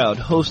Bodie Stroud,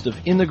 host of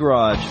In the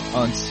Garage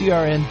on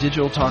CRN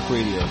Digital Talk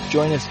Radio.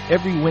 Join us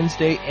every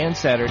Wednesday and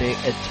Saturday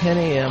at 10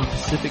 a.m.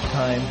 Pacific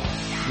Time,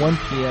 1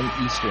 p.m.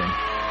 Eastern.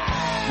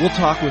 We'll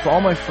talk with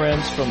all my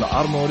friends from the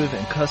automotive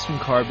and custom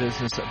car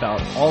business about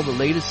all the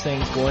latest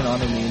things going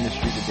on in the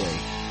industry today.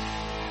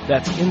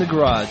 That's In the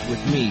Garage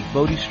with me,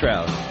 Bodie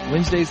Stroud,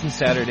 Wednesdays and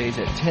Saturdays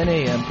at 10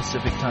 a.m.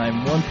 Pacific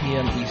Time, 1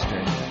 p.m.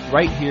 Eastern,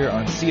 right here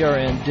on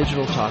CRN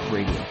Digital Talk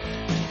Radio.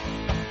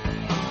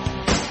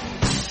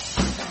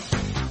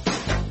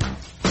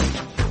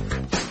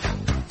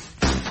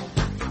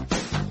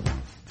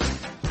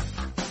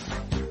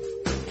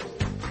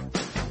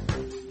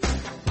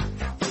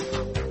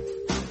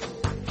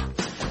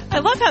 I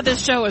love how this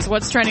show is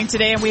What's Trending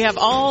Today, and we have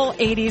all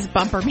 80s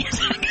bumper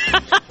music.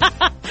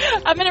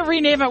 I'm going to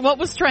rename it What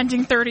Was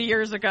Trending 30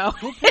 Years Ago.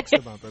 Who picks the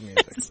bumper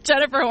music? It's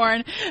Jennifer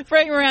Horn,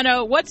 Frank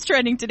Morano, What's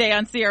Trending Today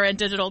on CRN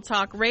Digital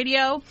Talk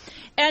Radio.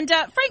 And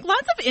Frank,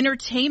 lots of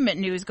entertainment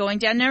news going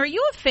down. Now, are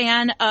you a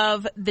fan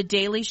of The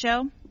Daily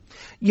Show?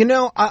 You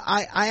know,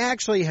 I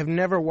actually have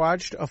never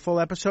watched a full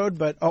episode,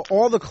 but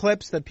all the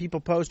clips that people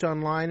post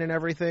online and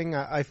everything,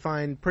 I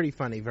find pretty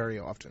funny very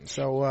often.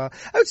 So I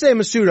would say I'm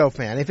a pseudo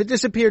fan. If it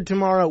disappeared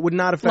tomorrow, it would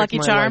not affect Lucky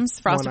my Charms,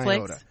 life Frosted one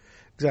Flakes. iota.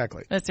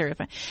 Exactly. That's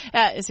terrifying.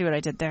 See what I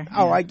did there?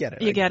 Oh, yeah. I get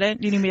it. You get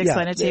it? You need me to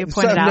explain it to you?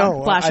 So, Point it out?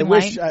 No, flashing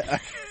light? Light?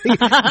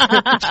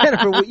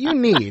 Jennifer, what you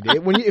need,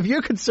 if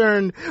you're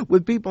concerned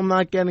with people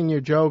not getting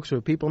your jokes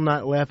or people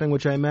not laughing,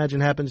 which I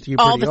imagine happens to you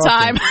all pretty the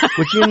often, time.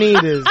 What you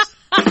need is...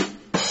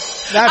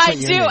 That's what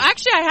you do. need.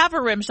 Actually, I have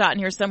a rim shot in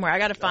here somewhere. I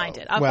got to find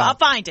it. I'll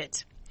find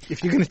it.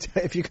 If you're gonna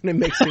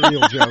make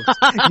serial jokes,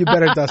 you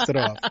better dust it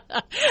off.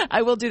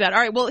 I will do that. All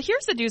right. Well,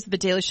 here's the news of the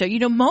Daily Show. You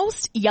know,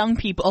 most young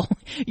people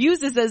use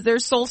this as their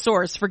sole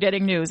source for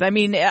getting news. I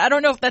mean, I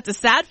don't know if that's a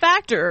sad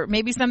fact or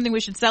maybe something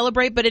we should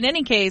celebrate, but in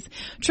any case,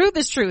 truth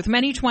is truth.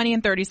 Many 20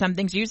 and 30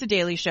 somethings use the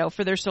Daily Show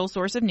for their sole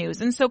source of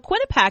news. And so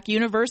Quinnipiac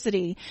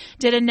University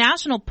did a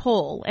national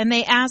poll and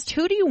they asked,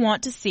 who do you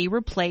want to see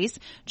replace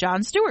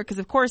Jon Stewart? Because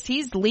of course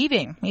he's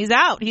leaving. He's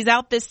out. He's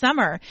out this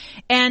summer.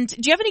 And do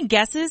you have any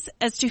guesses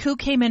as to who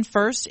came in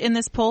first in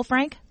this poll,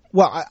 Frank?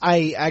 Well,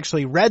 I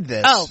actually read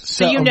this. Oh,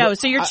 so you know,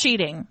 so you're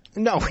cheating.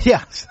 No,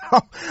 yeah. So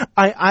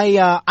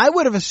I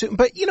would have assumed,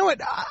 but you know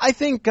what? I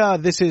think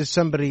this is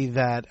somebody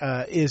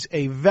that is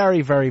a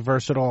very, very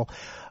versatile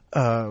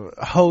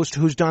host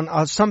who's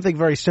done something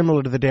very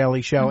similar to The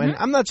Daily Show, and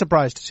I'm not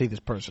surprised to see this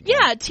person.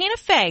 Yeah, Tina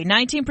Fey,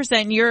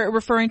 19%. You're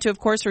referring to, of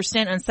course, her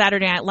stint on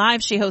Saturday Night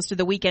Live. She hosted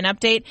the Weekend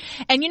Update.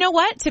 And you know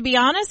what? To be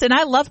honest, and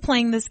I love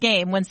playing this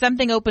game, when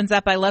something opens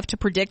up, I love to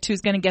predict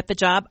who's going to get the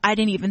job. I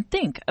didn't even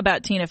think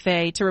about Tina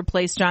Fey to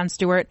replace Jon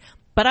Stewart,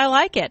 but I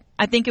like it.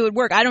 I think it would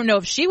work. I don't know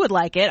if she would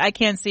like it. I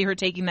can't see her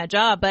taking that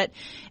job, but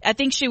I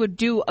think she would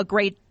do a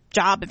great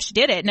job if she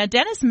did it. Now,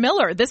 Dennis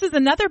Miller, this is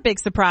another big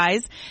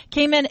surprise,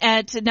 came in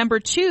at number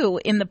 2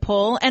 in the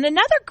poll, and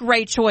another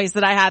great choice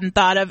that I hadn't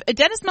thought of.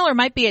 Dennis Miller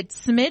might be a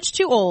smidge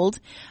too old,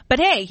 but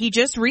hey, he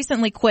just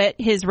recently quit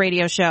his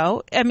radio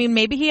show. I mean,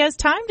 maybe he has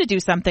time to do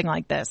something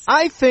like this.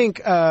 I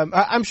think,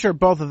 I'm sure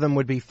both of them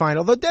would be fine,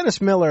 although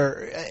Dennis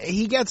Miller,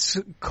 he gets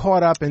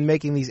caught up in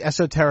making these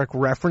esoteric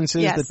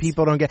references that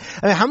people don't get.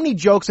 I mean, how many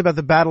jokes about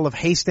the Battle of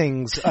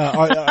Hastings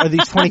are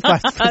these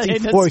 25 to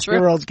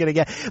 54-year-olds going to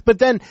get? But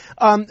then,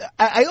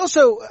 I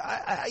also,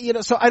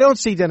 so I don't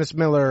see Dennis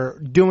Miller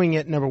doing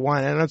it, number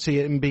 1. I don't see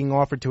him being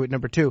offered to it,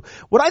 number 2.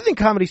 What I think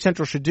Comedy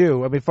Central should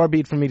do, I mean, far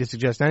be it from me to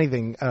suggest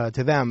anything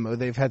to them,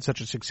 they've had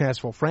such a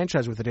successful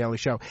franchise with The Daily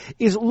Show,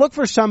 is look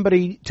for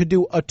somebody to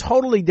do a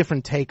totally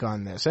different take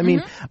on this. I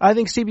mean, I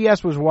think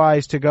CBS was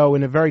wise to go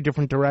in a very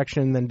different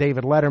direction than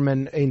David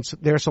Letterman in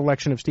their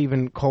selection of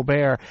Stephen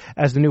Colbert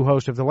as the new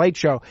host of The Late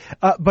Show.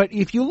 But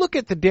if you look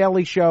at The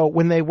Daily Show,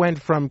 when they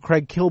went from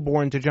Craig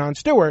Kilborn to Jon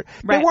Stewart,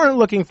 they weren't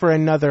looking for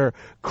another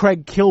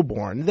Craig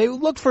Kilborn. They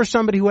looked for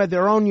somebody who had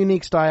their own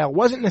unique style,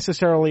 wasn't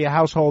necessarily a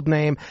household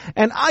name,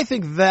 and I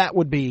think that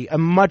would be a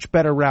much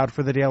better route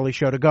for The Daily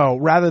Show to go,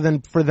 rather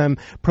than for them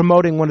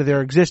promoting one of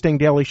their existing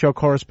Daily Show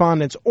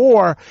correspondents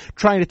or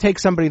trying to take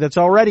somebody that's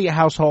already a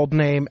household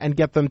name and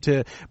get them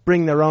to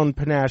bring their own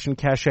panache and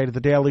cachet to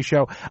The Daily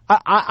Show.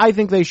 I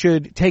think they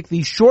should take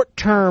the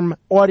short-term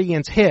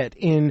audience hit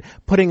in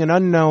putting an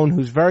unknown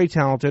who's very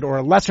talented or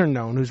a lesser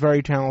known who's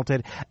very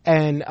talented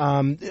and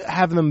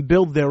have them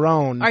build their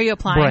own Are you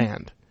applying?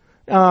 Brand.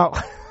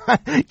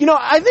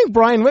 I think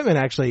Brian Whitman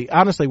actually,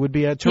 honestly, would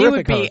be a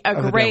terrific host. He would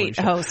be a great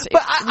host.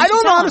 But I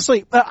don't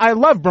honestly, I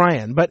love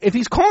Brian, but if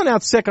he's calling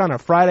out sick on a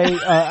Friday,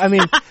 I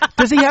mean,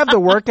 does he have the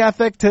work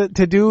ethic to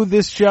do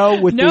this show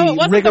with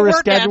the rigorous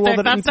schedule that it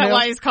entails? That's not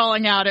why he's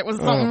calling out. It was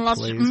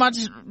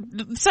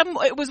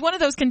it was one of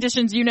those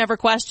conditions you never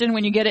question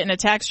when you get it in a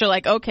text. You're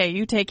like, okay,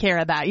 you take care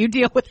of that. You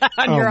deal with that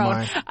on your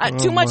own.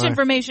 Too much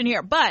information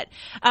here. But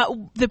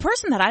the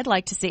person that I'd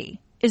like to see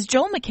is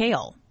Joel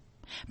McHale.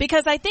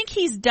 Because I think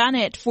he's done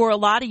it for a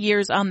lot of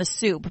years on The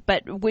Soup,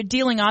 but we're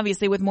dealing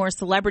obviously with more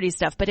celebrity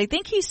stuff. But I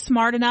think he's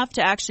smart enough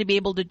to actually be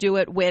able to do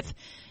it with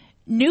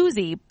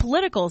newsy,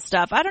 political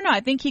stuff. I don't know. I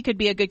think he could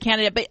be a good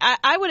candidate, but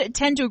I would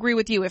tend to agree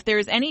with you. If there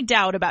is any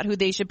doubt about who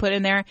they should put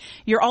in there,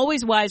 you're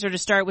always wiser to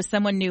start with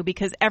someone new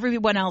because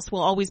everyone else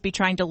will always be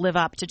trying to live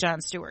up to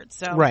Jon Stewart.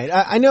 So right.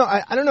 I know.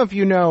 I don't know if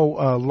you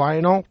know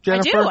Lionel,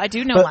 Jennifer. I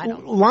do know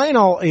Lionel.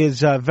 Lionel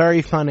is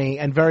very funny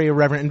and very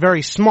irreverent and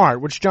very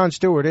smart, which Jon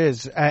Stewart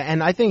is,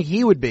 and I think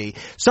he would be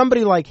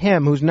somebody like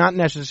him who's not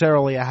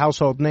necessarily a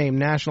household name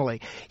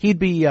nationally. He'd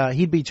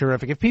be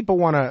terrific. If people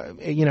want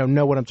to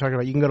know what I'm talking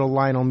about, you can go to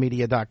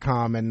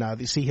LionelMedia.com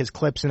and see his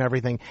clips and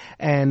everything.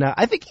 And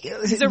I think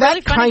he's that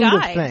really kind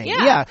guy. of thing.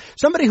 Yeah.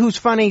 Somebody who's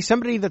funny,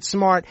 somebody that's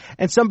smart,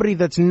 and somebody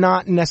that's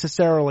not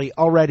necessarily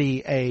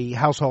already a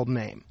household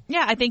name.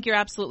 Yeah, I think you're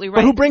absolutely right.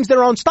 But who brings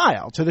their own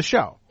style to the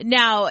show.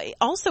 Now,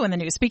 also in the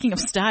news, speaking of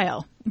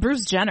style,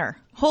 Bruce Jenner.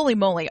 Holy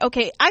moly.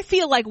 Okay, I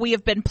feel like we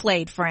have been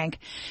played, Frank,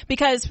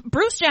 because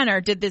Bruce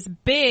Jenner did this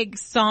big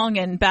song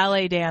and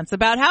ballet dance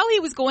about how he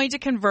was going to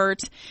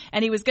convert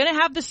and he was going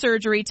to have the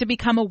surgery to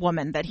become a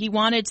woman, that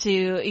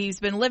he's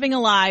been living a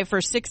lie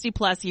for 60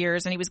 plus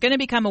years and he was going to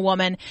become a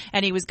woman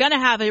and he was going to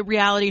have a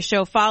reality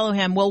show follow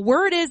him. Well,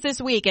 word is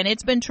this week, and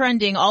it's been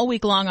trending all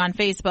week long on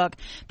Facebook,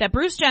 that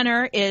Bruce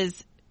Jenner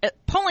is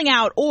pulling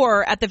out,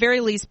 or at the very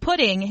least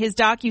putting his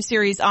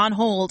docuseries on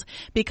hold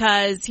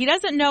because he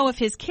doesn't know if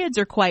his kids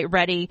are quite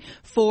ready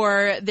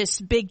for this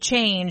big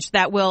change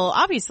that will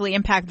obviously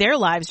impact their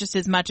lives just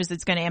as much as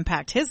it's going to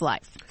impact his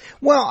life.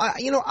 Well,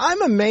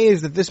 I'm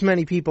amazed that this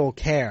many people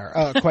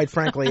care, quite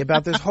frankly,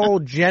 about this whole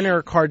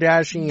Jenner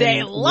Kardashian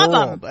They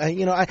love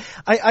world.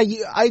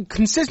 I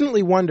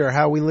consistently wonder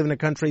how we live in a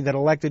country that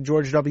elected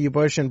George W.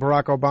 Bush and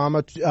Barack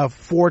Obama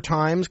 4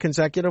 times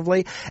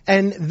consecutively,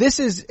 and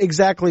this is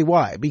exactly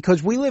why.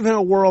 Because we live in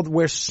a world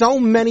where so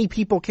many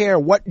people care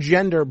what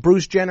gender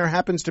Bruce Jenner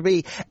happens to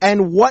be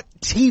and what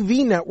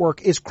TV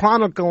network is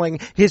chronicling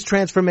his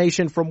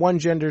transformation from one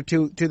gender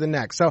to the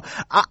next. So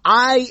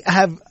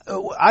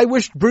I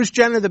wish Bruce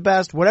Jenner the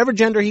best, whatever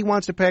gender he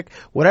wants to pick,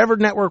 whatever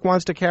network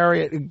wants to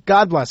carry it.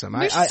 God bless him.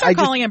 We should start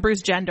calling him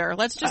Bruce Gender.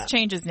 Let's just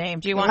change his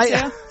name. Do you want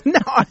to?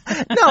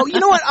 No,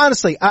 you know what?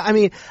 Honestly, I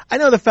mean, I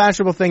know the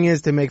fashionable thing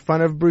is to make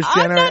fun of Bruce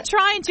Jenner. I'm not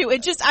trying to.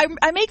 It just,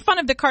 I make fun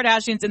of the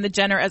Kardashians and the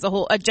Jenner as a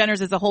whole,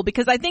 Jenners as a whole,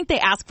 because I think they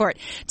ask for it.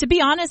 To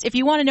be honest, if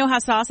you want to know how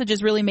sausage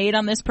is really made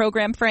on this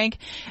program, Frank,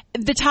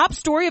 the top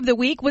story of the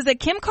week was that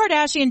Kim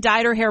Kardashian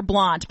dyed her hair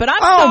blonde. But I'm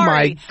sorry. Oh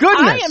my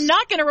goodness. I am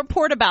not going to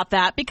report about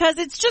that because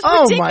it's just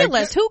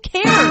ridiculous. Who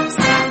cares?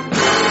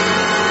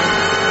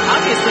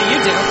 Obviously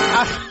you do.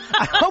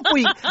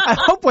 I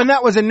hope when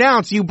that was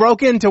announced, you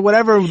broke into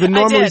whatever the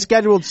normally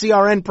scheduled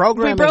CRN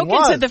programming was. We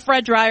broke into the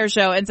Fred Dryer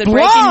show and said,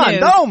 blonde.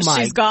 breaking news, Oh my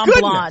she's gone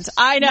goodness. blonde.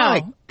 I know.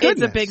 My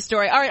goodness. It's a big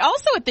story. All right.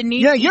 Also at the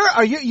Need. Yeah,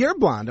 you're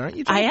blonde, aren't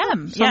you? I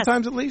am.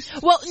 Sometimes yes. at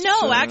least. Well,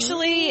 no,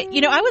 actually,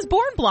 I was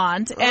born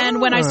blonde,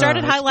 and when I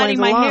started highlighting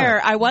my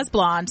hair, I was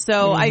blonde.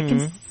 So I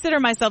consider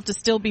myself to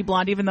still be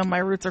blonde, even though my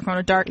roots are kind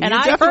of dark. And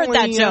I heard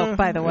that joke,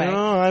 by the way.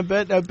 No, I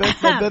bet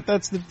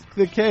that's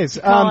the case.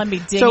 Calling me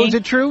dinging. So is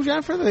it true,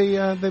 Jennifer?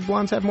 The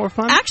blondes have more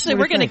fun? Actually,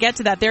 we're going to get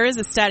to that. There is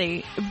a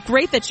study.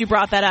 Great that you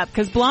brought that up,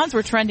 because blondes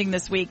were trending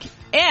this week.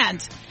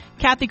 And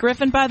Kathy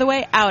Griffin, by the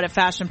way, out at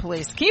Fashion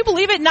Police. Can you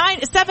believe it?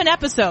 7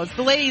 episodes.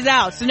 The lady's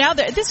out. So now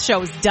this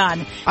show is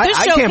done.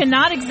 This show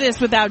cannot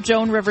exist without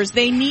Joan Rivers.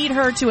 They need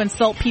her to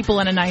insult people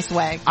in a nice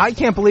way. I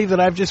can't believe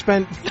that I've just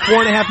spent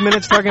 4.5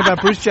 minutes talking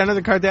about Bruce Jenner,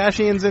 the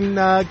Kardashians,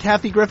 and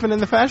Kathy Griffin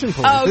and the Fashion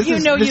Police. Oh, you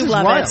love it.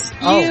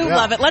 You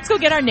love it. Let's go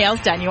get our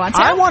nails done. You want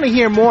to? I want to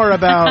hear more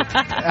about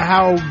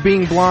how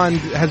being blonde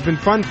has been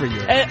fun for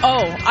you.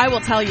 I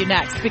will tell you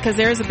next, because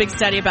there is a big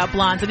study about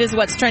blondes. It is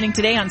what's trending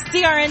today on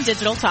CRN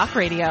Digital Talk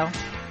Radio.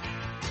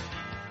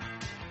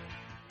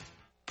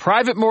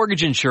 Private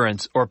mortgage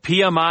insurance, or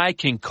PMI,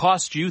 can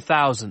cost you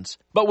thousands.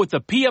 But with the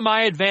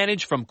PMI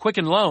Advantage from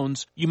Quicken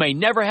Loans, you may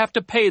never have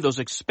to pay those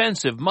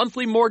expensive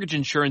monthly mortgage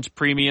insurance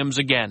premiums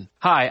again.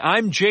 Hi,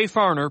 I'm Jay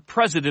Farner,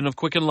 president of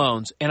Quicken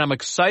Loans, and I'm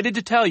excited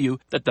to tell you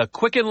that the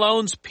Quicken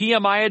Loans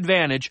PMI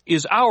Advantage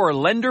is our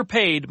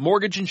lender-paid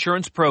mortgage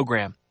insurance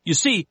program. You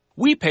see,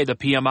 we pay the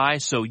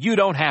PMI so you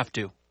don't have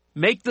to.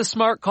 Make the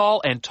smart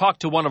call and talk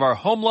to one of our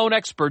home loan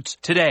experts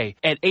today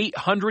at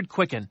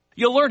 800-QUICKEN.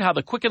 You'll learn how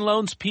the Quicken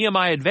Loans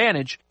PMI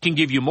Advantage can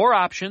give you more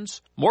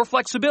options, more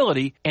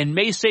flexibility, and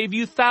may save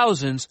you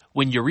thousands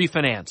when you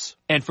refinance.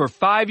 And for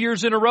 5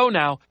 years in a row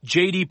now,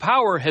 J.D.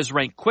 Power has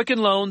ranked Quicken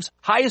Loans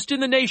highest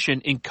in the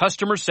nation in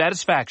customer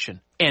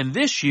satisfaction. And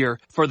this year,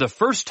 for the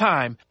first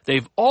time,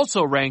 they've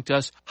also ranked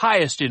us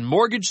highest in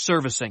mortgage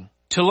servicing.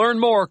 To learn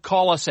more,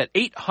 call us at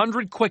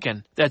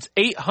 800-QUICKEN. That's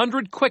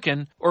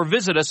 800-QUICKEN, or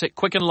visit us at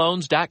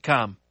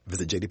QuickenLoans.com.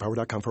 Visit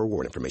jdpower.com for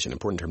award information.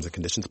 Important terms and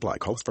conditions apply.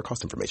 Call us for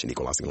cost information.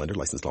 Equal housing lender.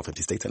 Licensed in all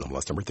 50 states and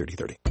MLS number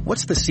 3030.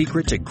 What's the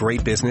secret to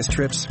great business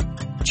trips?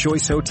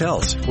 Choice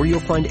Hotels, where you'll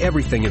find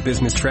everything a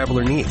business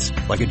traveler needs,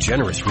 like a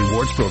generous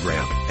rewards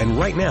program. And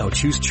right now,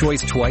 choose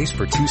Choice twice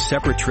for 2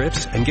 separate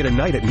trips and get a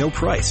night at no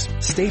price.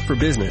 Stay for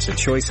business at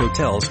Choice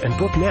Hotels and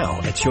book now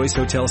at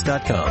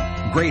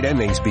choicehotels.com. Great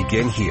endings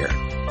begin here.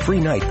 Free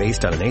night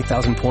based on an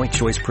 8,000-point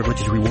Choice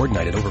Privileges Reward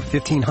night at over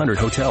 1,500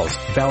 hotels.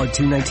 Valid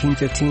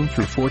 2/19/15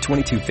 through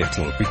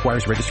 4/22/15.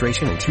 Requires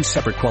registration and 2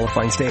 separate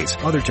qualifying stays.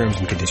 Other terms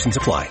and conditions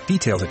apply.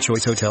 Details at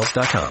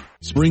choicehotels.com.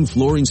 Spring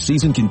flooring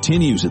season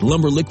continues at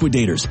Lumber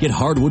Liquidators. Get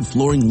hardwood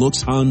flooring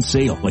looks on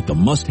sale, like the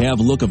must-have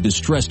look of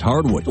distressed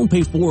hardwood. Don't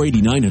pay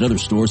 $4.89 at other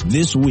stores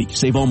this week.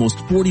 Save almost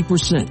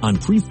 40% on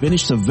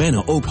pre-finished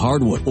Savannah oak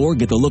hardwood, or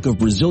get the look of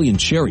Brazilian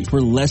cherry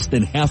for less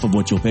than half of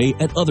what you'll pay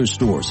at other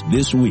stores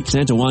this week.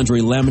 Santo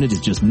Andre laminate is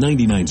just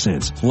 99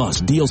 cents.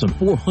 Plus, deals on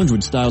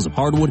 400 styles of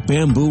hardwood,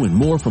 bamboo, and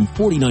more from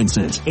 49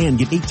 cents. And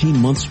get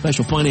 18-month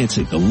special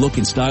financing. The look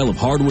and style of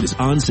hardwood is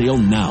on sale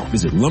now.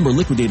 Visit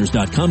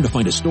lumberliquidators.com to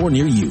find a store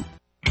near you.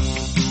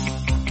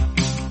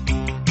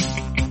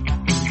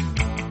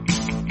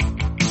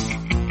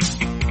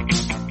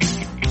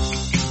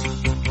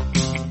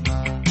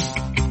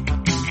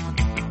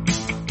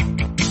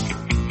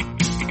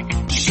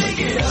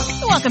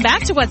 Welcome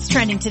back to What's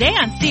Trending Today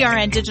on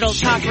CRN Digital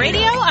Talk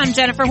Radio. I'm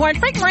Jennifer Horn.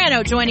 Frank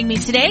Morano joining me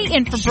today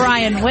in for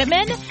Brian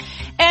Whitman.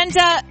 And,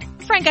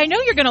 Frank, I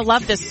know you're going to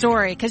love this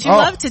story because you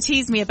love to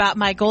tease me about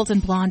my golden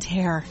blonde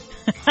hair.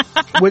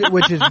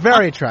 which is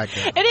very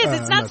attractive. It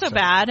is. It's not so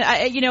bad.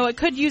 It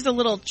could use a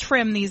little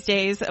trim these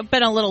days. I've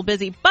been a little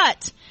busy,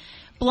 but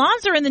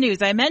blondes are in the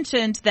news. I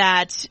mentioned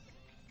that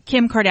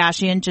Kim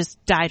Kardashian just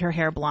dyed her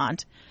hair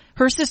blonde.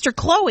 Her sister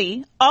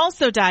Khloe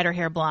also dyed her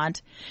hair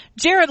blonde.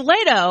 Jared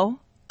Leto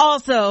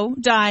also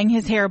dyeing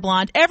his hair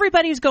blonde.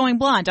 Everybody's going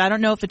blonde. I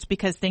don't know if it's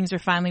because things are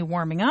finally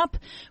warming up.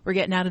 We're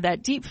getting out of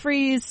that deep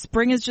freeze.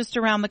 Spring is just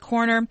around the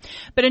corner.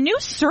 But a new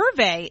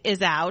survey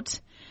is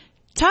out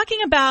talking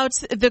about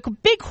the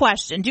big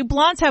question. Do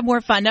blondes have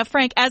more fun? Now,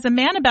 Frank, as a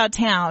man about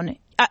town,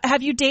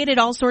 have you dated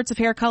all sorts of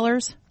hair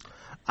colors?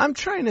 I'm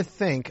trying to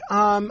think.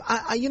 I've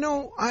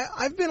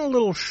been a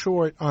little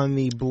short on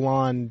the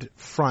blonde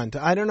front.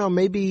 I don't know.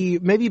 Maybe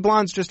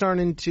blondes just aren't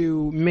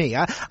into me.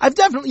 I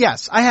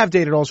have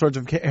dated all sorts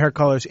of hair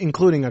colors,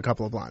 including a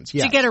couple of blondes.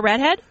 Yes. Did you get a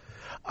redhead?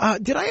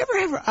 Did I ever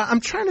have? I'm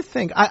trying to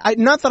think.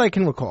 Not that I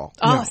can recall.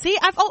 Oh, no. See,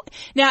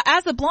 now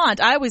as a blonde,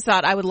 I always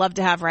thought I would love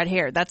to have red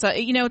hair. That's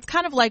it's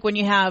kind of like when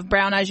you have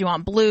brown eyes, you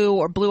want blue,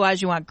 or blue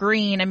eyes, you want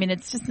green. I mean,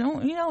 it's just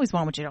you always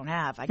want what you don't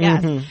have, I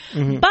guess.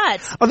 Mm-hmm.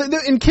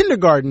 But in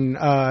kindergarten,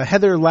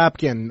 Heather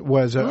Lapkin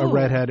was a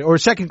redhead, or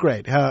second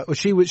grade.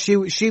 She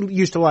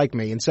used to like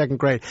me in second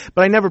grade,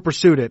 but I never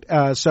pursued it.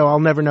 So I'll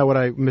never know what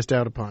I missed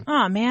out upon.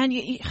 Oh man,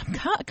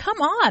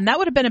 come on, that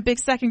would have been a big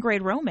second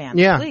grade romance.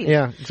 Yeah, please.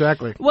 Yeah,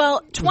 exactly.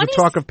 Well. The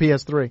talk of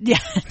PS3. Yeah,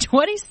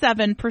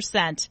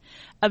 27%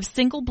 of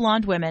single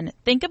blonde women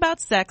think about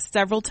sex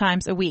several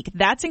times a week.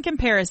 That's in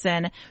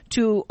comparison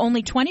to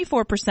only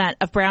 24%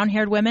 of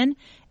brown-haired women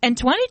and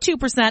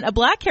 22% of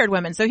black-haired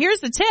women. So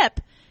here's the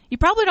tip. you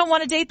probably don't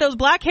want to date those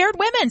black-haired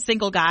women,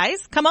 single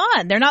guys. Come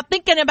on. They're not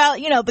thinking about,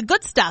 the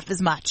good stuff as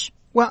much.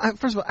 Well,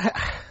 first of all,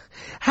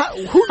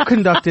 who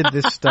conducted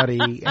this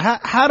study?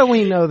 How do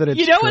we know that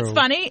it's true? What's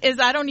funny is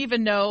I don't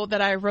even know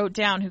that I wrote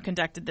down who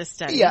conducted this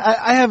study. Yeah,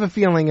 I have a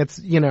feeling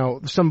it's,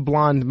 some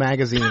blonde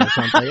magazine or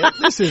something.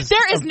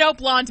 There is no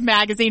blonde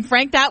magazine,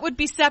 Frank. That would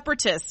be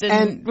separatist,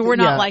 and we're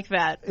not like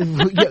that.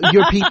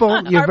 Your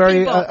people? You're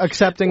very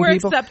accepting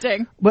people? We're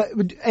accepting.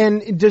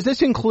 And does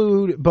this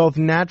include both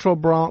natural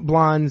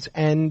blondes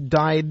and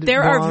dyed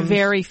There blondes? are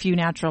very few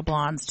natural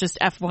blondes, just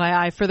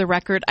FYI for the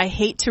record. I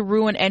hate to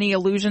ruin any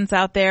illusions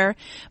out there,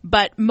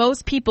 but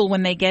most people,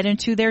 when they get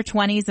into their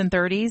 20s and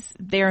 30s,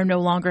 they are no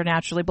longer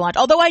naturally blonde.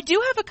 Although I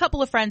do have a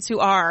couple of friends who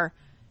are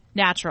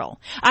natural.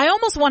 I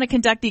almost want to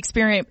conduct the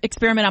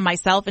experiment on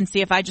myself and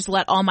see if I just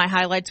let all my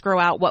highlights grow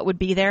out, what would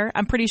be there.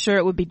 I'm pretty sure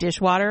it would be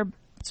dishwater.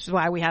 Which is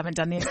why we haven't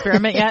done the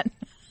experiment yet.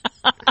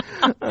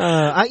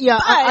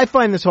 I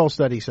find this whole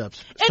study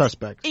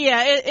suspect.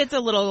 It's a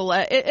little.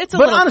 It's a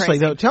but little. Honestly,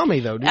 crazy. though, tell me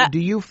though, do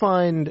you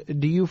find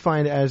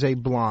as a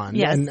blonde?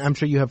 Yes. And I'm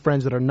sure you have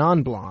friends that are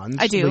non-blondes.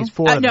 I do. At least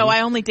 4 of them. No,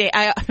 I only date.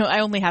 I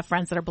only have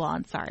friends that are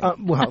blonde. Sorry.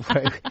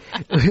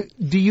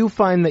 Do you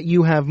find that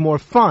you have more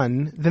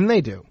fun than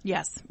they do?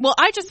 Yes. Well,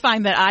 I just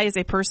find that I, as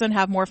a person,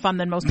 have more fun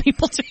than most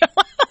people do.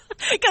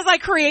 Because I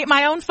create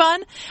my own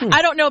fun.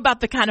 I don't know about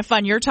the kind of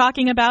fun you're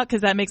talking about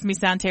because that makes me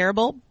sound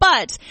terrible.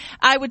 But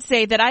I would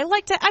say that I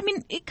like to,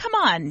 come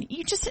on.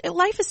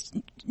 Life is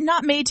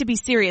not made to be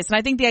serious. And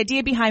I think the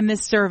idea behind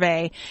this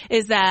survey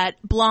is that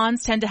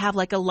blondes tend to have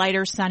like a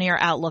lighter, sunnier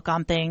outlook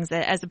on things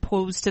as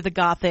opposed to the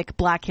gothic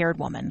black-haired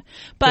woman.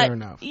 But, fair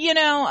enough.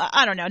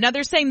 I don't know. Now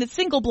they're saying that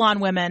single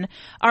blonde women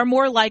are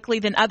more likely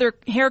than other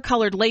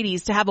hair-colored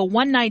ladies to have a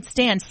one-night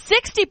stand.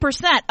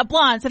 60% of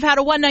blondes have had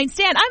a one-night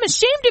stand. I'm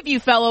ashamed of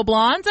you, fellow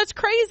blondes. That's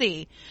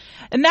crazy.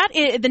 And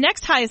the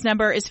next highest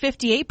number is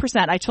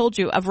 58%. I told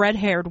you, of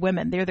red-haired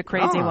women. They're the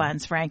crazy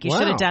ones, Frank. You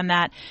should have done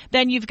that.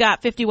 Then you've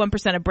got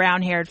 51% of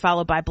brown-haired,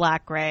 followed by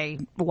black, gray,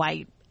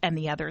 white, and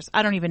the others.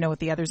 I don't even know what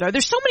the others are.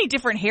 There's so many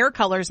different hair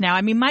colors now.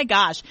 I mean, my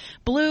gosh.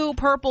 Blue,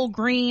 purple,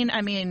 green.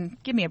 I mean,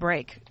 give me a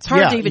break. It's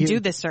hard to even do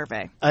this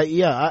survey.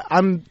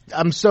 I'm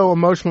so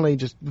emotionally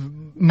just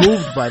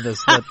moved by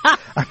this that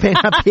I may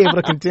not be able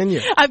to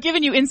continue. I've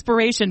given you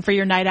inspiration for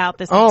your night out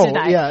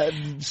tonight. Yeah,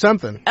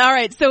 something. All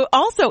right. So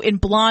also in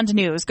blonde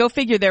news, go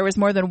figure there was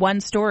more than one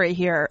story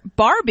here.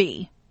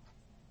 Barbie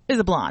is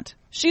a blonde.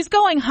 She's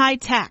going high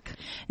tech.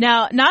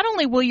 Now, not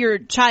only will your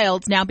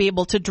child now be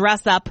able to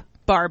dress up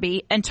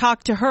Barbie and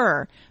talk to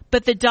her,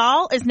 but the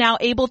doll is now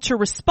able to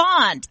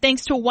respond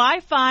thanks to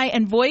Wi-Fi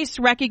and voice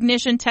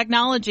recognition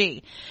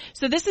technology.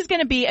 So this is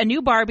going to be a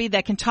new Barbie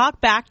that can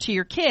talk back to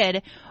your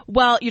kid.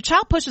 Well, your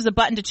child pushes a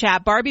button to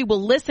chat. Barbie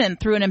will listen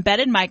through an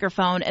embedded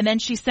microphone, and then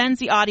she sends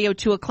the audio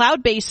to a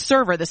cloud-based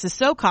server. This is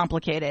so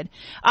complicated.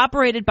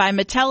 Operated by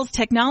Mattel's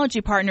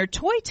technology partner,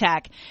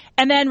 Toytech,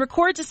 and then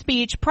records a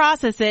speech,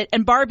 process it,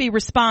 and Barbie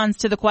responds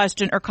to the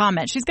question or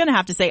comment. She's going to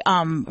have to say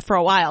for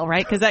a while,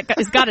 right? Because that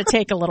has got to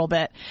take a little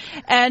bit.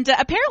 And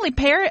apparently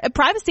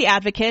privacy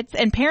advocates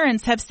and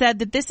parents have said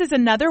that this is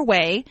another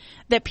way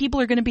that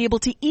people are going to be able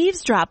to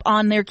eavesdrop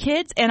on their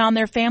kids and on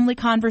their family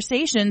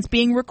conversations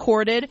being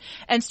recorded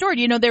and stored.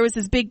 There was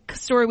this big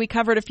story we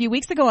covered a few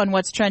weeks ago on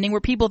What's Trending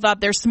where people thought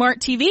their smart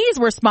TVs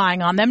were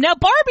spying on them. Now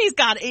Barbie's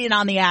got in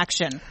on the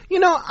action.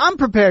 I'm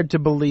prepared to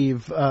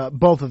believe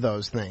both of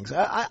those things.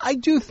 I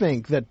do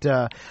think that,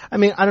 I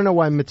don't know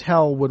why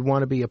Mattel would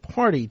want to be a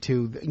party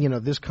to,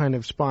 this kind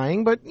of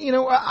spying, but,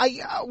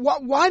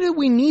 why do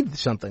we need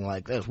something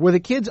like this? Were the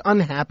kids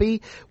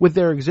unhappy with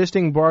their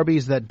existing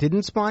Barbies that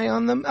didn't spy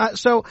on them? I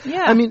don't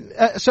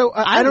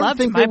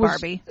think there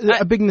was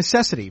a big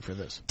necessity for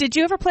this. Did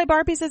you ever play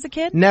Barbies as a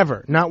kid?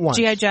 Never, not once.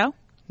 G.I. Joe?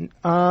 Did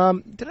I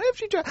have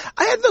G.I. Joe?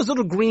 I had those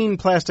little green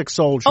plastic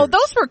soldiers. Oh,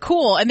 those were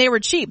cool, and they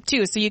were cheap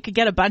too, so you could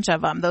get a bunch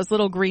of them. Those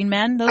little green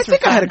men. I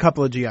think I had a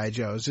couple of G.I.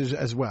 Joes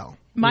as well.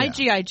 My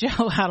G.I.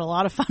 Joe had a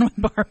lot of fun with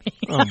Barbie.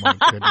 Oh my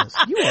goodness,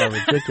 you are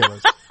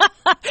ridiculous.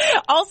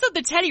 Also,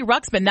 the Teddy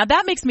Ruxpin. Now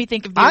that makes me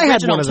think of the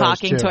original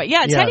talking toy.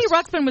 Yeah, yes. Teddy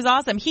Ruxpin was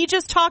awesome. He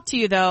just talked to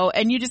you though,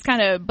 and you just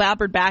kind of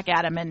blabbered back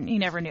at him, and he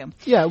never knew.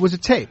 Yeah, it was a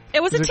tape.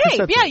 It was a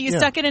tape. Yeah, you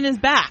stuck it in his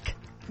back,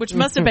 which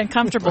must have been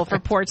comfortable for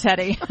poor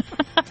Teddy.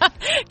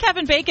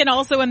 Kevin Bacon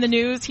also in the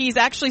news. He's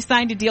actually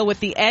signed a deal with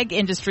the egg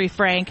industry,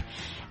 Frank.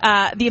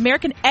 The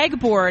American Egg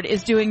Board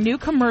is doing new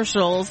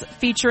commercials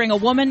featuring a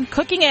woman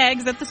cooking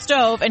eggs at the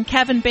stove and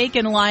Kevin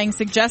Bacon lying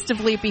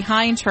suggestively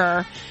behind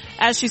her.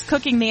 As she's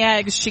cooking the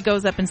eggs, she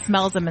goes up and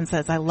smells them and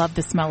says, "I love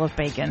the smell of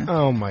bacon."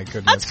 Oh my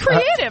goodness. That's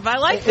creative. I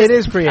like it. It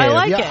is creative. I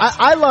like it.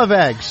 I love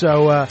eggs,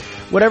 so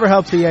whatever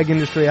helps the egg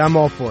industry, I'm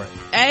all for it.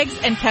 Eggs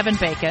and Kevin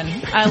Bacon.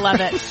 I love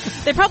it.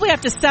 They probably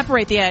have to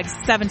separate the eggs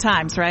 7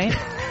 times, right?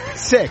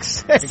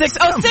 6.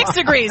 Oh, 6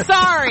 degrees.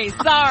 Sorry.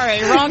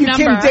 Wrong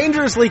number. You came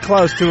dangerously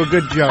close to a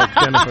good joke,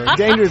 Jennifer.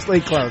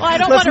 Dangerously close. Well, I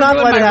don't Let's want to not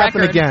ruin let it my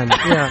happen record. again.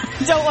 Yeah.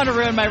 Don't want to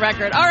ruin my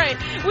record. All right.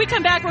 We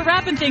come back. We're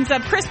wrapping things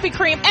up. Krispy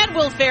Kreme and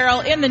Will Ferrell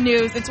in the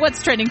news. It's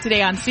What's Trending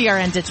today on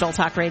CRN Digital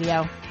Talk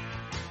Radio.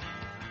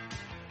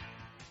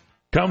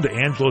 Come to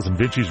Angelo's and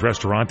Vinci's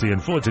Restaurante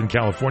in Fullerton,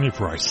 California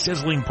for our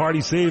sizzling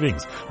party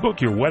savings. Book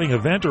your wedding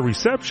event or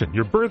reception,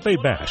 your birthday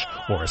bash,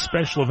 or a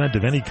special event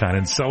of any kind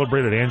and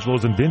celebrate at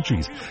Angelo's and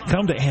Vinci's.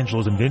 Come to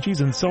Angelo's and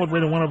Vinci's and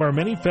celebrate in one of our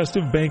many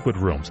festive banquet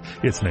rooms.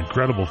 It's an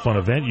incredible fun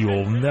event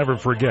you'll never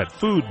forget.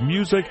 Food,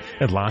 music,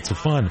 and lots of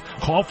fun.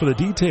 Call for the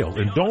details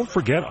and don't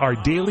forget our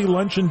daily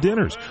lunch and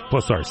dinners,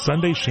 plus our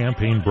Sunday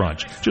champagne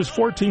brunch. Just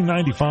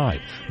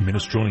 $14.95.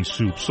 Minestrone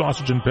soup,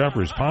 sausage and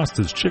peppers,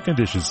 pastas, chicken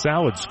dishes,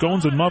 salads,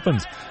 scones, and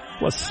muffins.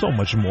 Plus so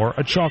much more,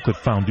 a chocolate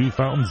fondue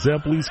fountain,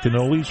 Zeppelis,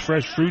 cannolis,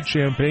 fresh fruit,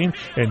 champagne,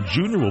 and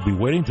Junior will be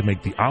waiting to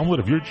make the omelet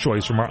of your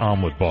choice from our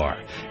omelet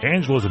bar.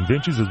 Angelo's and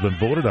Vinci's has been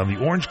voted on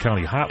the Orange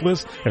County Hot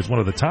List as one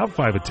of the top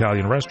 5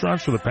 Italian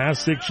restaurants for the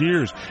past 6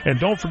 years. And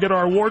don't forget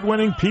our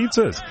award-winning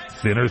pizzas.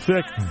 Thin or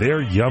thick,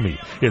 they're yummy.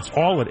 It's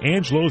all at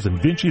Angelo's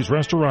and Vinci's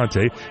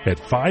Restaurante at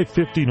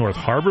 550 North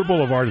Harbor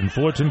Boulevard in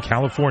Fullerton,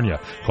 California.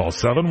 Call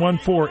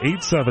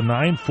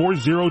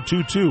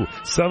 714-879-4022,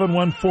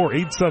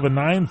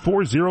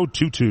 714-879-4022.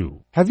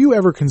 Have you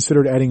ever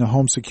considered adding a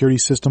home security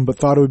system but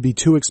thought it would be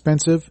too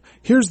expensive?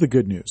 Here's the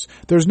good news.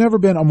 There's never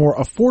been a more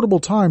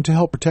affordable time to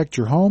help protect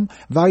your home,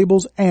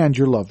 valuables, and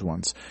your loved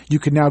ones. You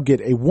can now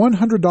get a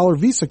 $100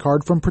 Visa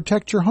card from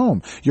Protect Your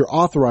Home, your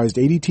authorized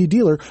ADT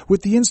dealer,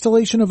 with the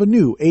installation of a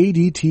new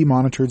ADT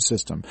monitored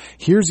system.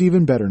 Here's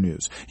even better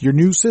news. Your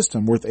new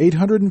system, worth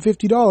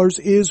 $850,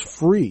 is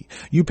free.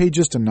 You pay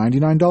just a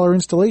 $99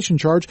 installation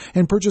charge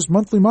and purchase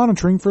monthly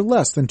monitoring for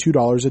less than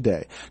 $2 a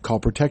day.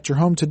 Call Protect Your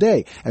Home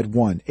today at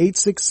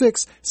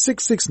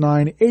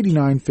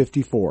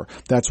 1-866-669-8954.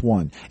 That's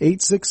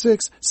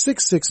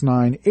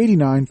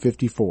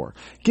 1-866-669-8954.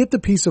 Get the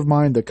peace of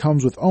mind that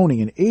comes with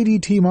owning an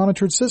ADT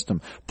monitored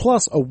system,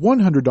 plus a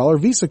 $100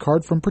 Visa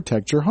card from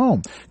Protect Your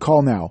Home.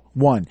 Call now,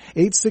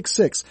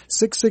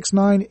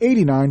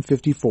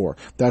 1-866-669-8954.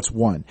 That's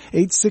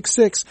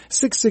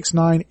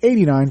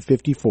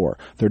 1-866-669-8954.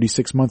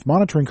 36-month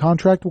monitoring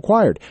contract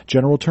required.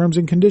 General terms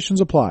and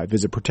conditions apply.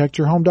 Visit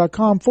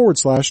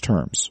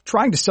protectyourhome.com/terms.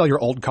 Trying to sell your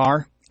old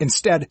car?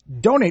 Instead,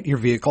 donate your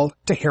vehicle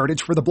to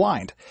Heritage for the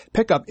Blind.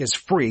 Pickup is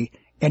free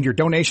and your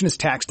donation is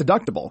tax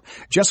deductible.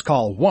 Just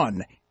call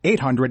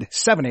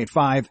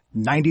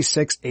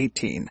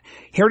 1-800-785-9618.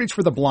 Heritage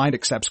for the Blind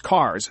accepts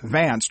cars,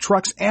 vans,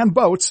 trucks, and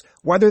boats,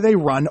 whether they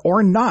run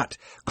or not.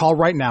 Call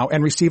right now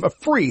and receive a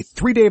free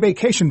 3-day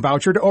vacation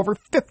voucher to over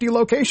 50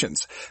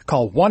 locations.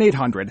 Call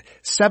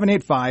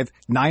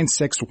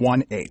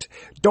 1-800-785-9618.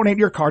 Donate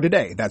your car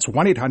today. That's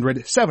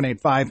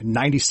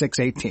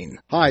 1-800-785-9618.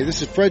 Hi,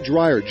 this is Fred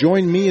Dreyer.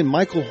 Join me and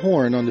Michael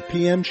Horn on the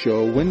PM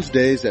show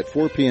Wednesdays at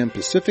 4 p.m.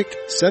 Pacific,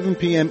 7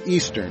 p.m.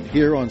 Eastern,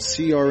 here on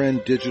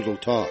CRN Digital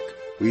Talk.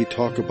 We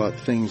talk about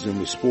things in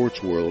the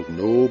sports world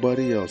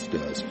nobody else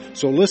does.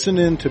 So listen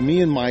in to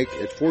me and Mike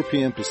at 4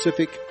 p.m.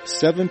 Pacific,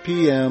 7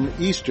 p.m.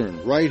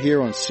 Eastern, right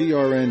here on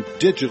CRN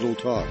Digital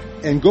Talk.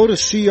 And go to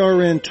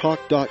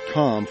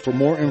crntalk.com for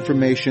more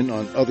information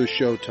on other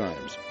show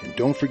times. And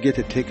don't forget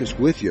to take us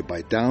with you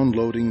by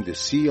downloading the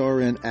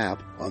CRN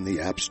app on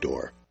the App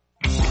Store.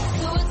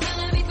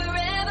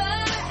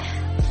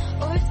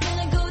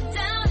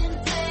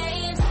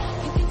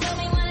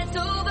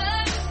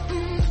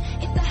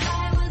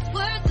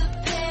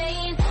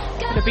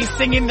 To be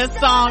singing this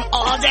song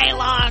all day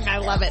long. I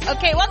love it.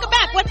 Okay, welcome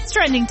back. What's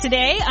trending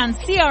today on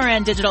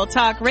CRN Digital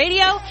Talk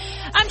Radio?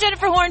 I'm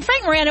Jennifer Horn.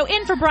 Frank Morano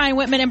in for Brian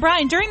Whitman. And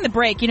Brian, during the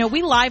break,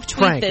 we live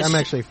tweet this. I'm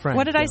actually Frank.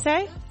 What did I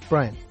say?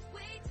 Brian.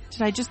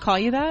 Did I just call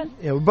you that?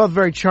 Yeah, we're both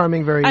very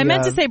charming, I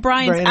meant to say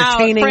Brian's out,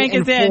 Frank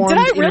is in. Did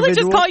I really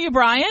just call you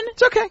Brian?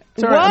 It's okay.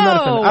 It's all right. I'm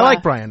not offended. I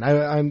like Brian.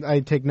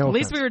 I take no offense. At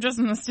least we were just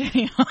in the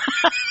studio.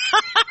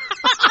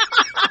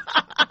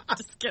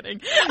 Just kidding.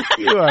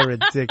 You are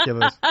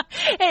ridiculous.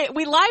 Hey,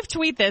 we live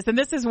tweet this, and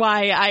this is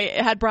why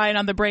I had Brian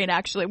on the brain,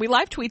 actually. We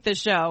live tweet this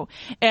show,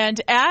 and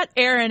at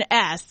Aaron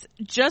S.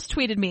 just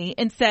tweeted me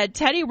and said,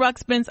 Teddy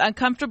Ruxpin's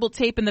uncomfortable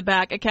tape in the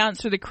back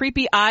accounts for the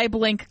creepy eye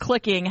blink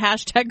clicking,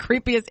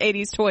 #creepiest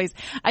 80s toys.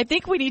 I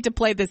think we need to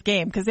play this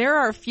game, because there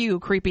are a few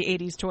creepy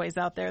 80s toys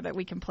out there that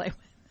we can play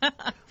with.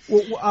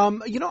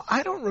 Well,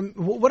 I don't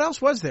what else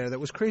was there that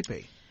was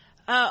creepy?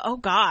 Oh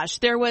gosh,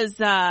 there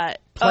was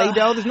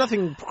Play-Doh? There's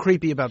nothing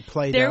creepy about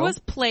Play-Doh. There was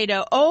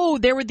Play-Doh. Oh,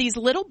 there were these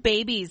little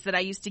babies that I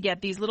used to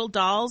get, these little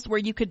dolls where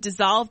you could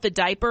dissolve the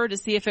diaper to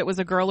see if it was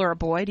a girl or a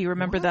boy. Do you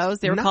remember those?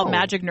 They were called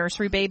Magic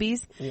Nursery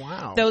Babies.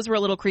 Wow. Those were a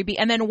little creepy.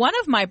 And then one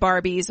of my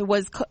Barbies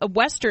was a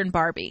Western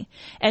Barbie,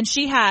 and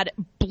she had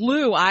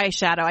blue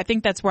eyeshadow. I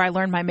think that's where I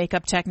learned my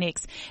makeup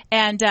techniques.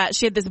 And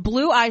she had this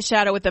blue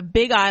eyeshadow with a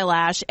big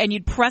eyelash, and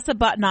you'd press a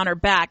button on her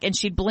back, and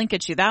she'd blink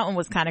at you. That one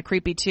was kind of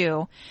creepy,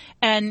 too.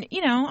 And,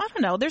 I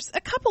don't know. There's a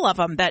couple of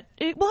them that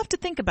we'll have to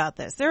think about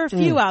this. There are a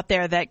few out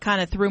there that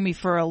kind of threw me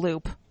for a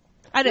loop.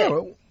 I did,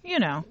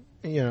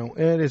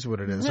 it is what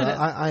it is.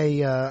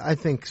 I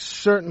think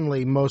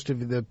certainly most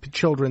of the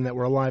children that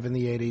were alive in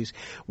the 80s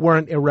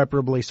weren't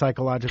irreparably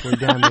psychologically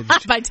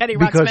damaged by Teddy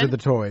Ruxpin because of the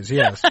toys.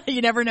 Yes,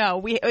 you never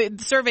know.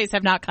 Surveys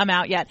have not come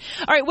out yet.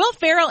 All right, Will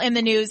Ferrell in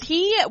the news.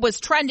 He was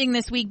trending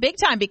this week big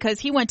time because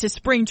he went to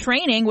spring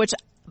training, which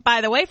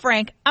by the way,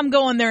 Frank, I'm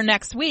going there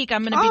next week.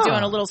 I'm going to be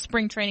doing a little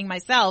spring training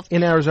myself.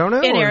 In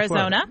Arizona? In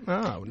Arizona.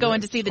 Oh,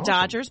 going to see the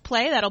Dodgers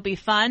play. That'll be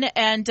fun.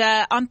 And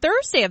on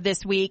Thursday of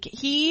this week,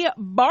 he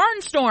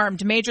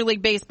barnstormed Major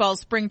League Baseball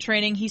spring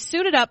training. He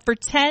suited up for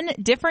 10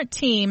 different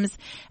teams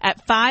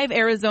at 5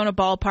 Arizona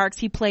ballparks.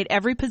 He played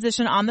every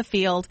position on the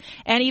field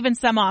and even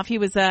some off. He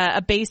was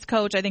a base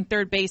coach, I think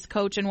third base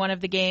coach in one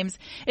of the games.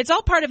 It's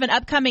all part of an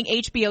upcoming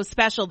HBO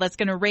special that's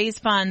going to raise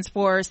funds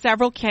for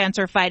several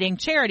cancer fighting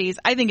charities.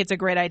 I think it's a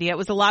great idea. It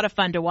was a lot of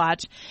fun to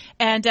watch.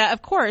 And,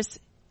 of course,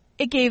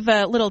 it gave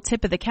a little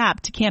tip of the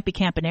cap to Campy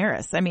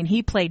Campaneris. I mean,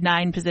 he played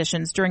 9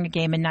 positions during a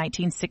game in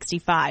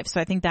 1965.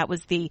 So I think that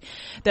was the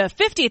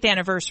 50th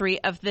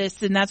anniversary of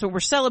this, and that's what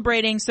we're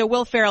celebrating. So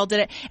Will Ferrell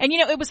did it. And,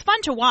 it was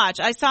fun to watch.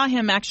 I saw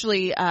him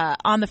actually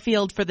on the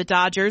field for the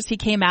Dodgers. He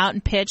came out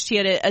and pitched. He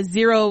had a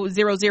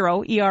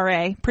 0.00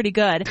 ERA. Pretty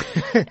good.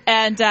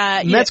 And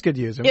Mets could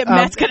use him.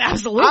 Mets could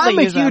absolutely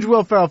use him. I'm a huge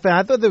Will Ferrell fan.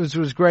 I thought that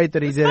was great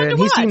that he did it. And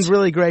he seemed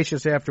really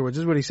gracious afterwards.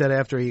 This is what he said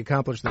after he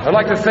accomplished that. I'd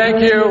like to thank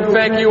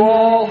you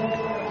all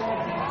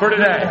for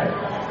today.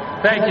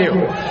 Thank you.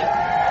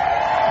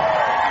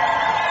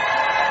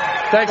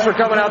 Thanks for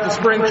coming out to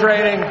spring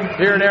training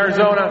here in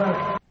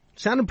Arizona.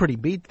 Sounded pretty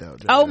beat, though.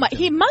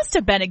 He must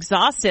have been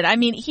exhausted. I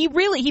mean, he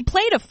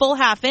played a full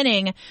half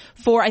inning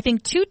for, I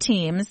think, 2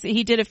 teams.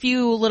 He did a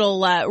few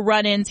little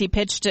run-ins. He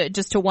pitched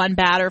just to one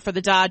batter for the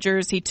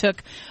Dodgers. He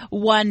took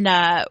one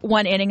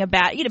inning of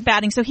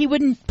batting, so he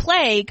wouldn't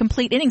play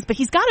complete innings, but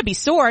he's got to be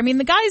sore. I mean,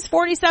 the guy's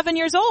 47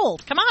 years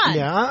old. Come on.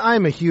 Yeah,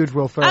 I'm a huge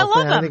Will Ferrell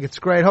fan. Him. I think it's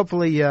great.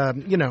 Hopefully,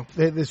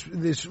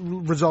 this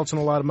results in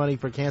a lot of money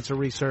for cancer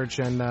research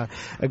and a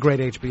great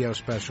HBO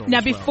special.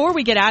 Now, before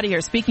we get out of here,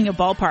 speaking of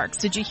ballparks,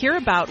 did you hear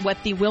about what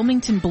the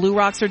Wilmington Blue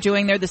Rocks are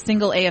doing? They're the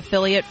single A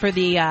affiliate for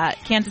the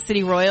Kansas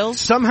City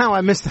Royals. Somehow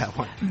I missed that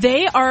one.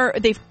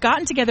 They've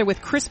gotten together with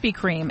Krispy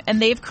Kreme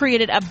and they've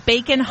created a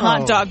bacon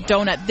hot dog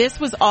donut. This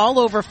was all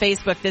over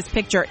Facebook, this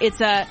picture.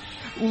 It's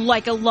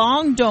like a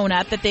long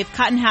donut that they've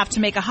cut in half to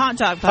make a hot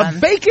dog bun. A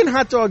bacon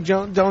hot dog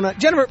donut.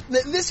 Jennifer,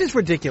 this is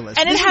ridiculous.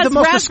 And this it has is the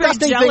most raspberry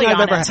disgusting jelly thing I've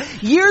on ever it.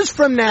 had. Years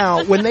from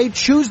now, when they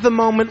choose the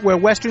moment where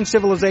Western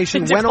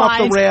civilization went off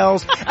the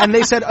rails and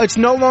they said it's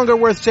no longer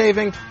worth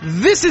saving,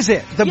 this is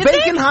it. The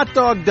bacon hot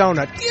dog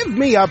donut. Give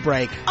me a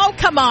break. Oh,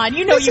 come on.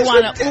 You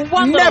want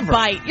one little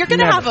bite. You're going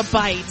to have a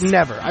bite.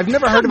 Never. I've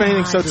never heard of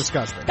anything so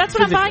disgusting. That's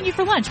what I'm buying you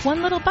for lunch.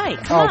 One little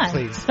bite. Come on. Oh,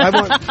 please. I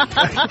want...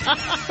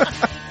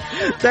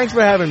 Thanks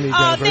for having me,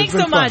 Jennifer. Oh, thanks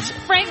so much.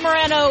 Frank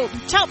Morano,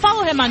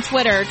 follow him on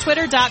Twitter,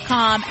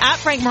 twitter.com,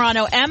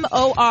 @FrankMorano,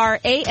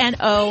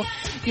 Morano.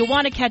 You'll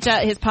want to catch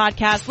his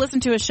podcast. Listen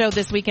to his show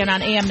this weekend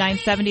on AM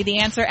 970, The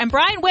Answer. And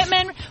Brian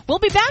Whitman will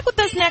be back with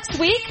us next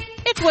week.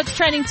 It's What's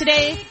Trending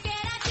Today.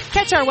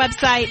 Catch our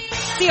website,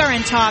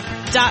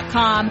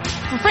 crntalk.com.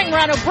 For Frank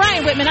Morano,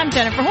 Brian Whitman, I'm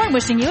Jennifer Horn,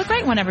 wishing you a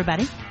great one,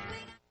 everybody.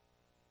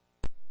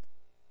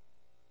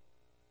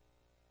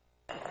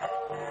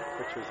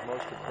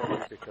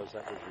 Because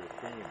that was your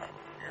theme.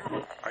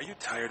 Are you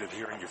tired of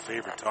hearing your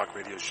favorite talk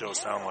radio show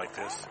sound like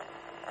this?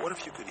 What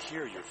if you could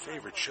hear your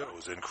favorite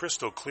shows in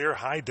crystal clear,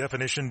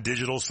 high-definition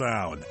digital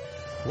sound?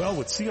 Well,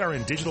 with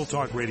CRN Digital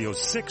Talk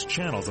Radio's 6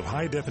 channels of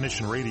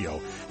high-definition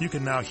radio, you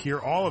can now hear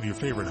all of your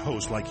favorite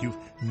hosts like you've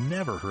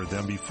never heard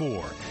them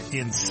before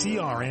in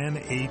CRN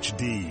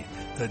HD.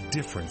 The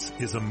difference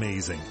is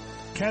amazing.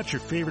 Catch your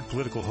favorite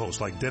political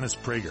hosts like Dennis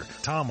Prager,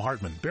 Tom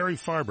Hartman, Barry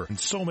Farber, and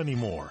so many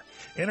more.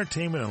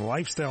 Entertainment and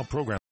lifestyle programs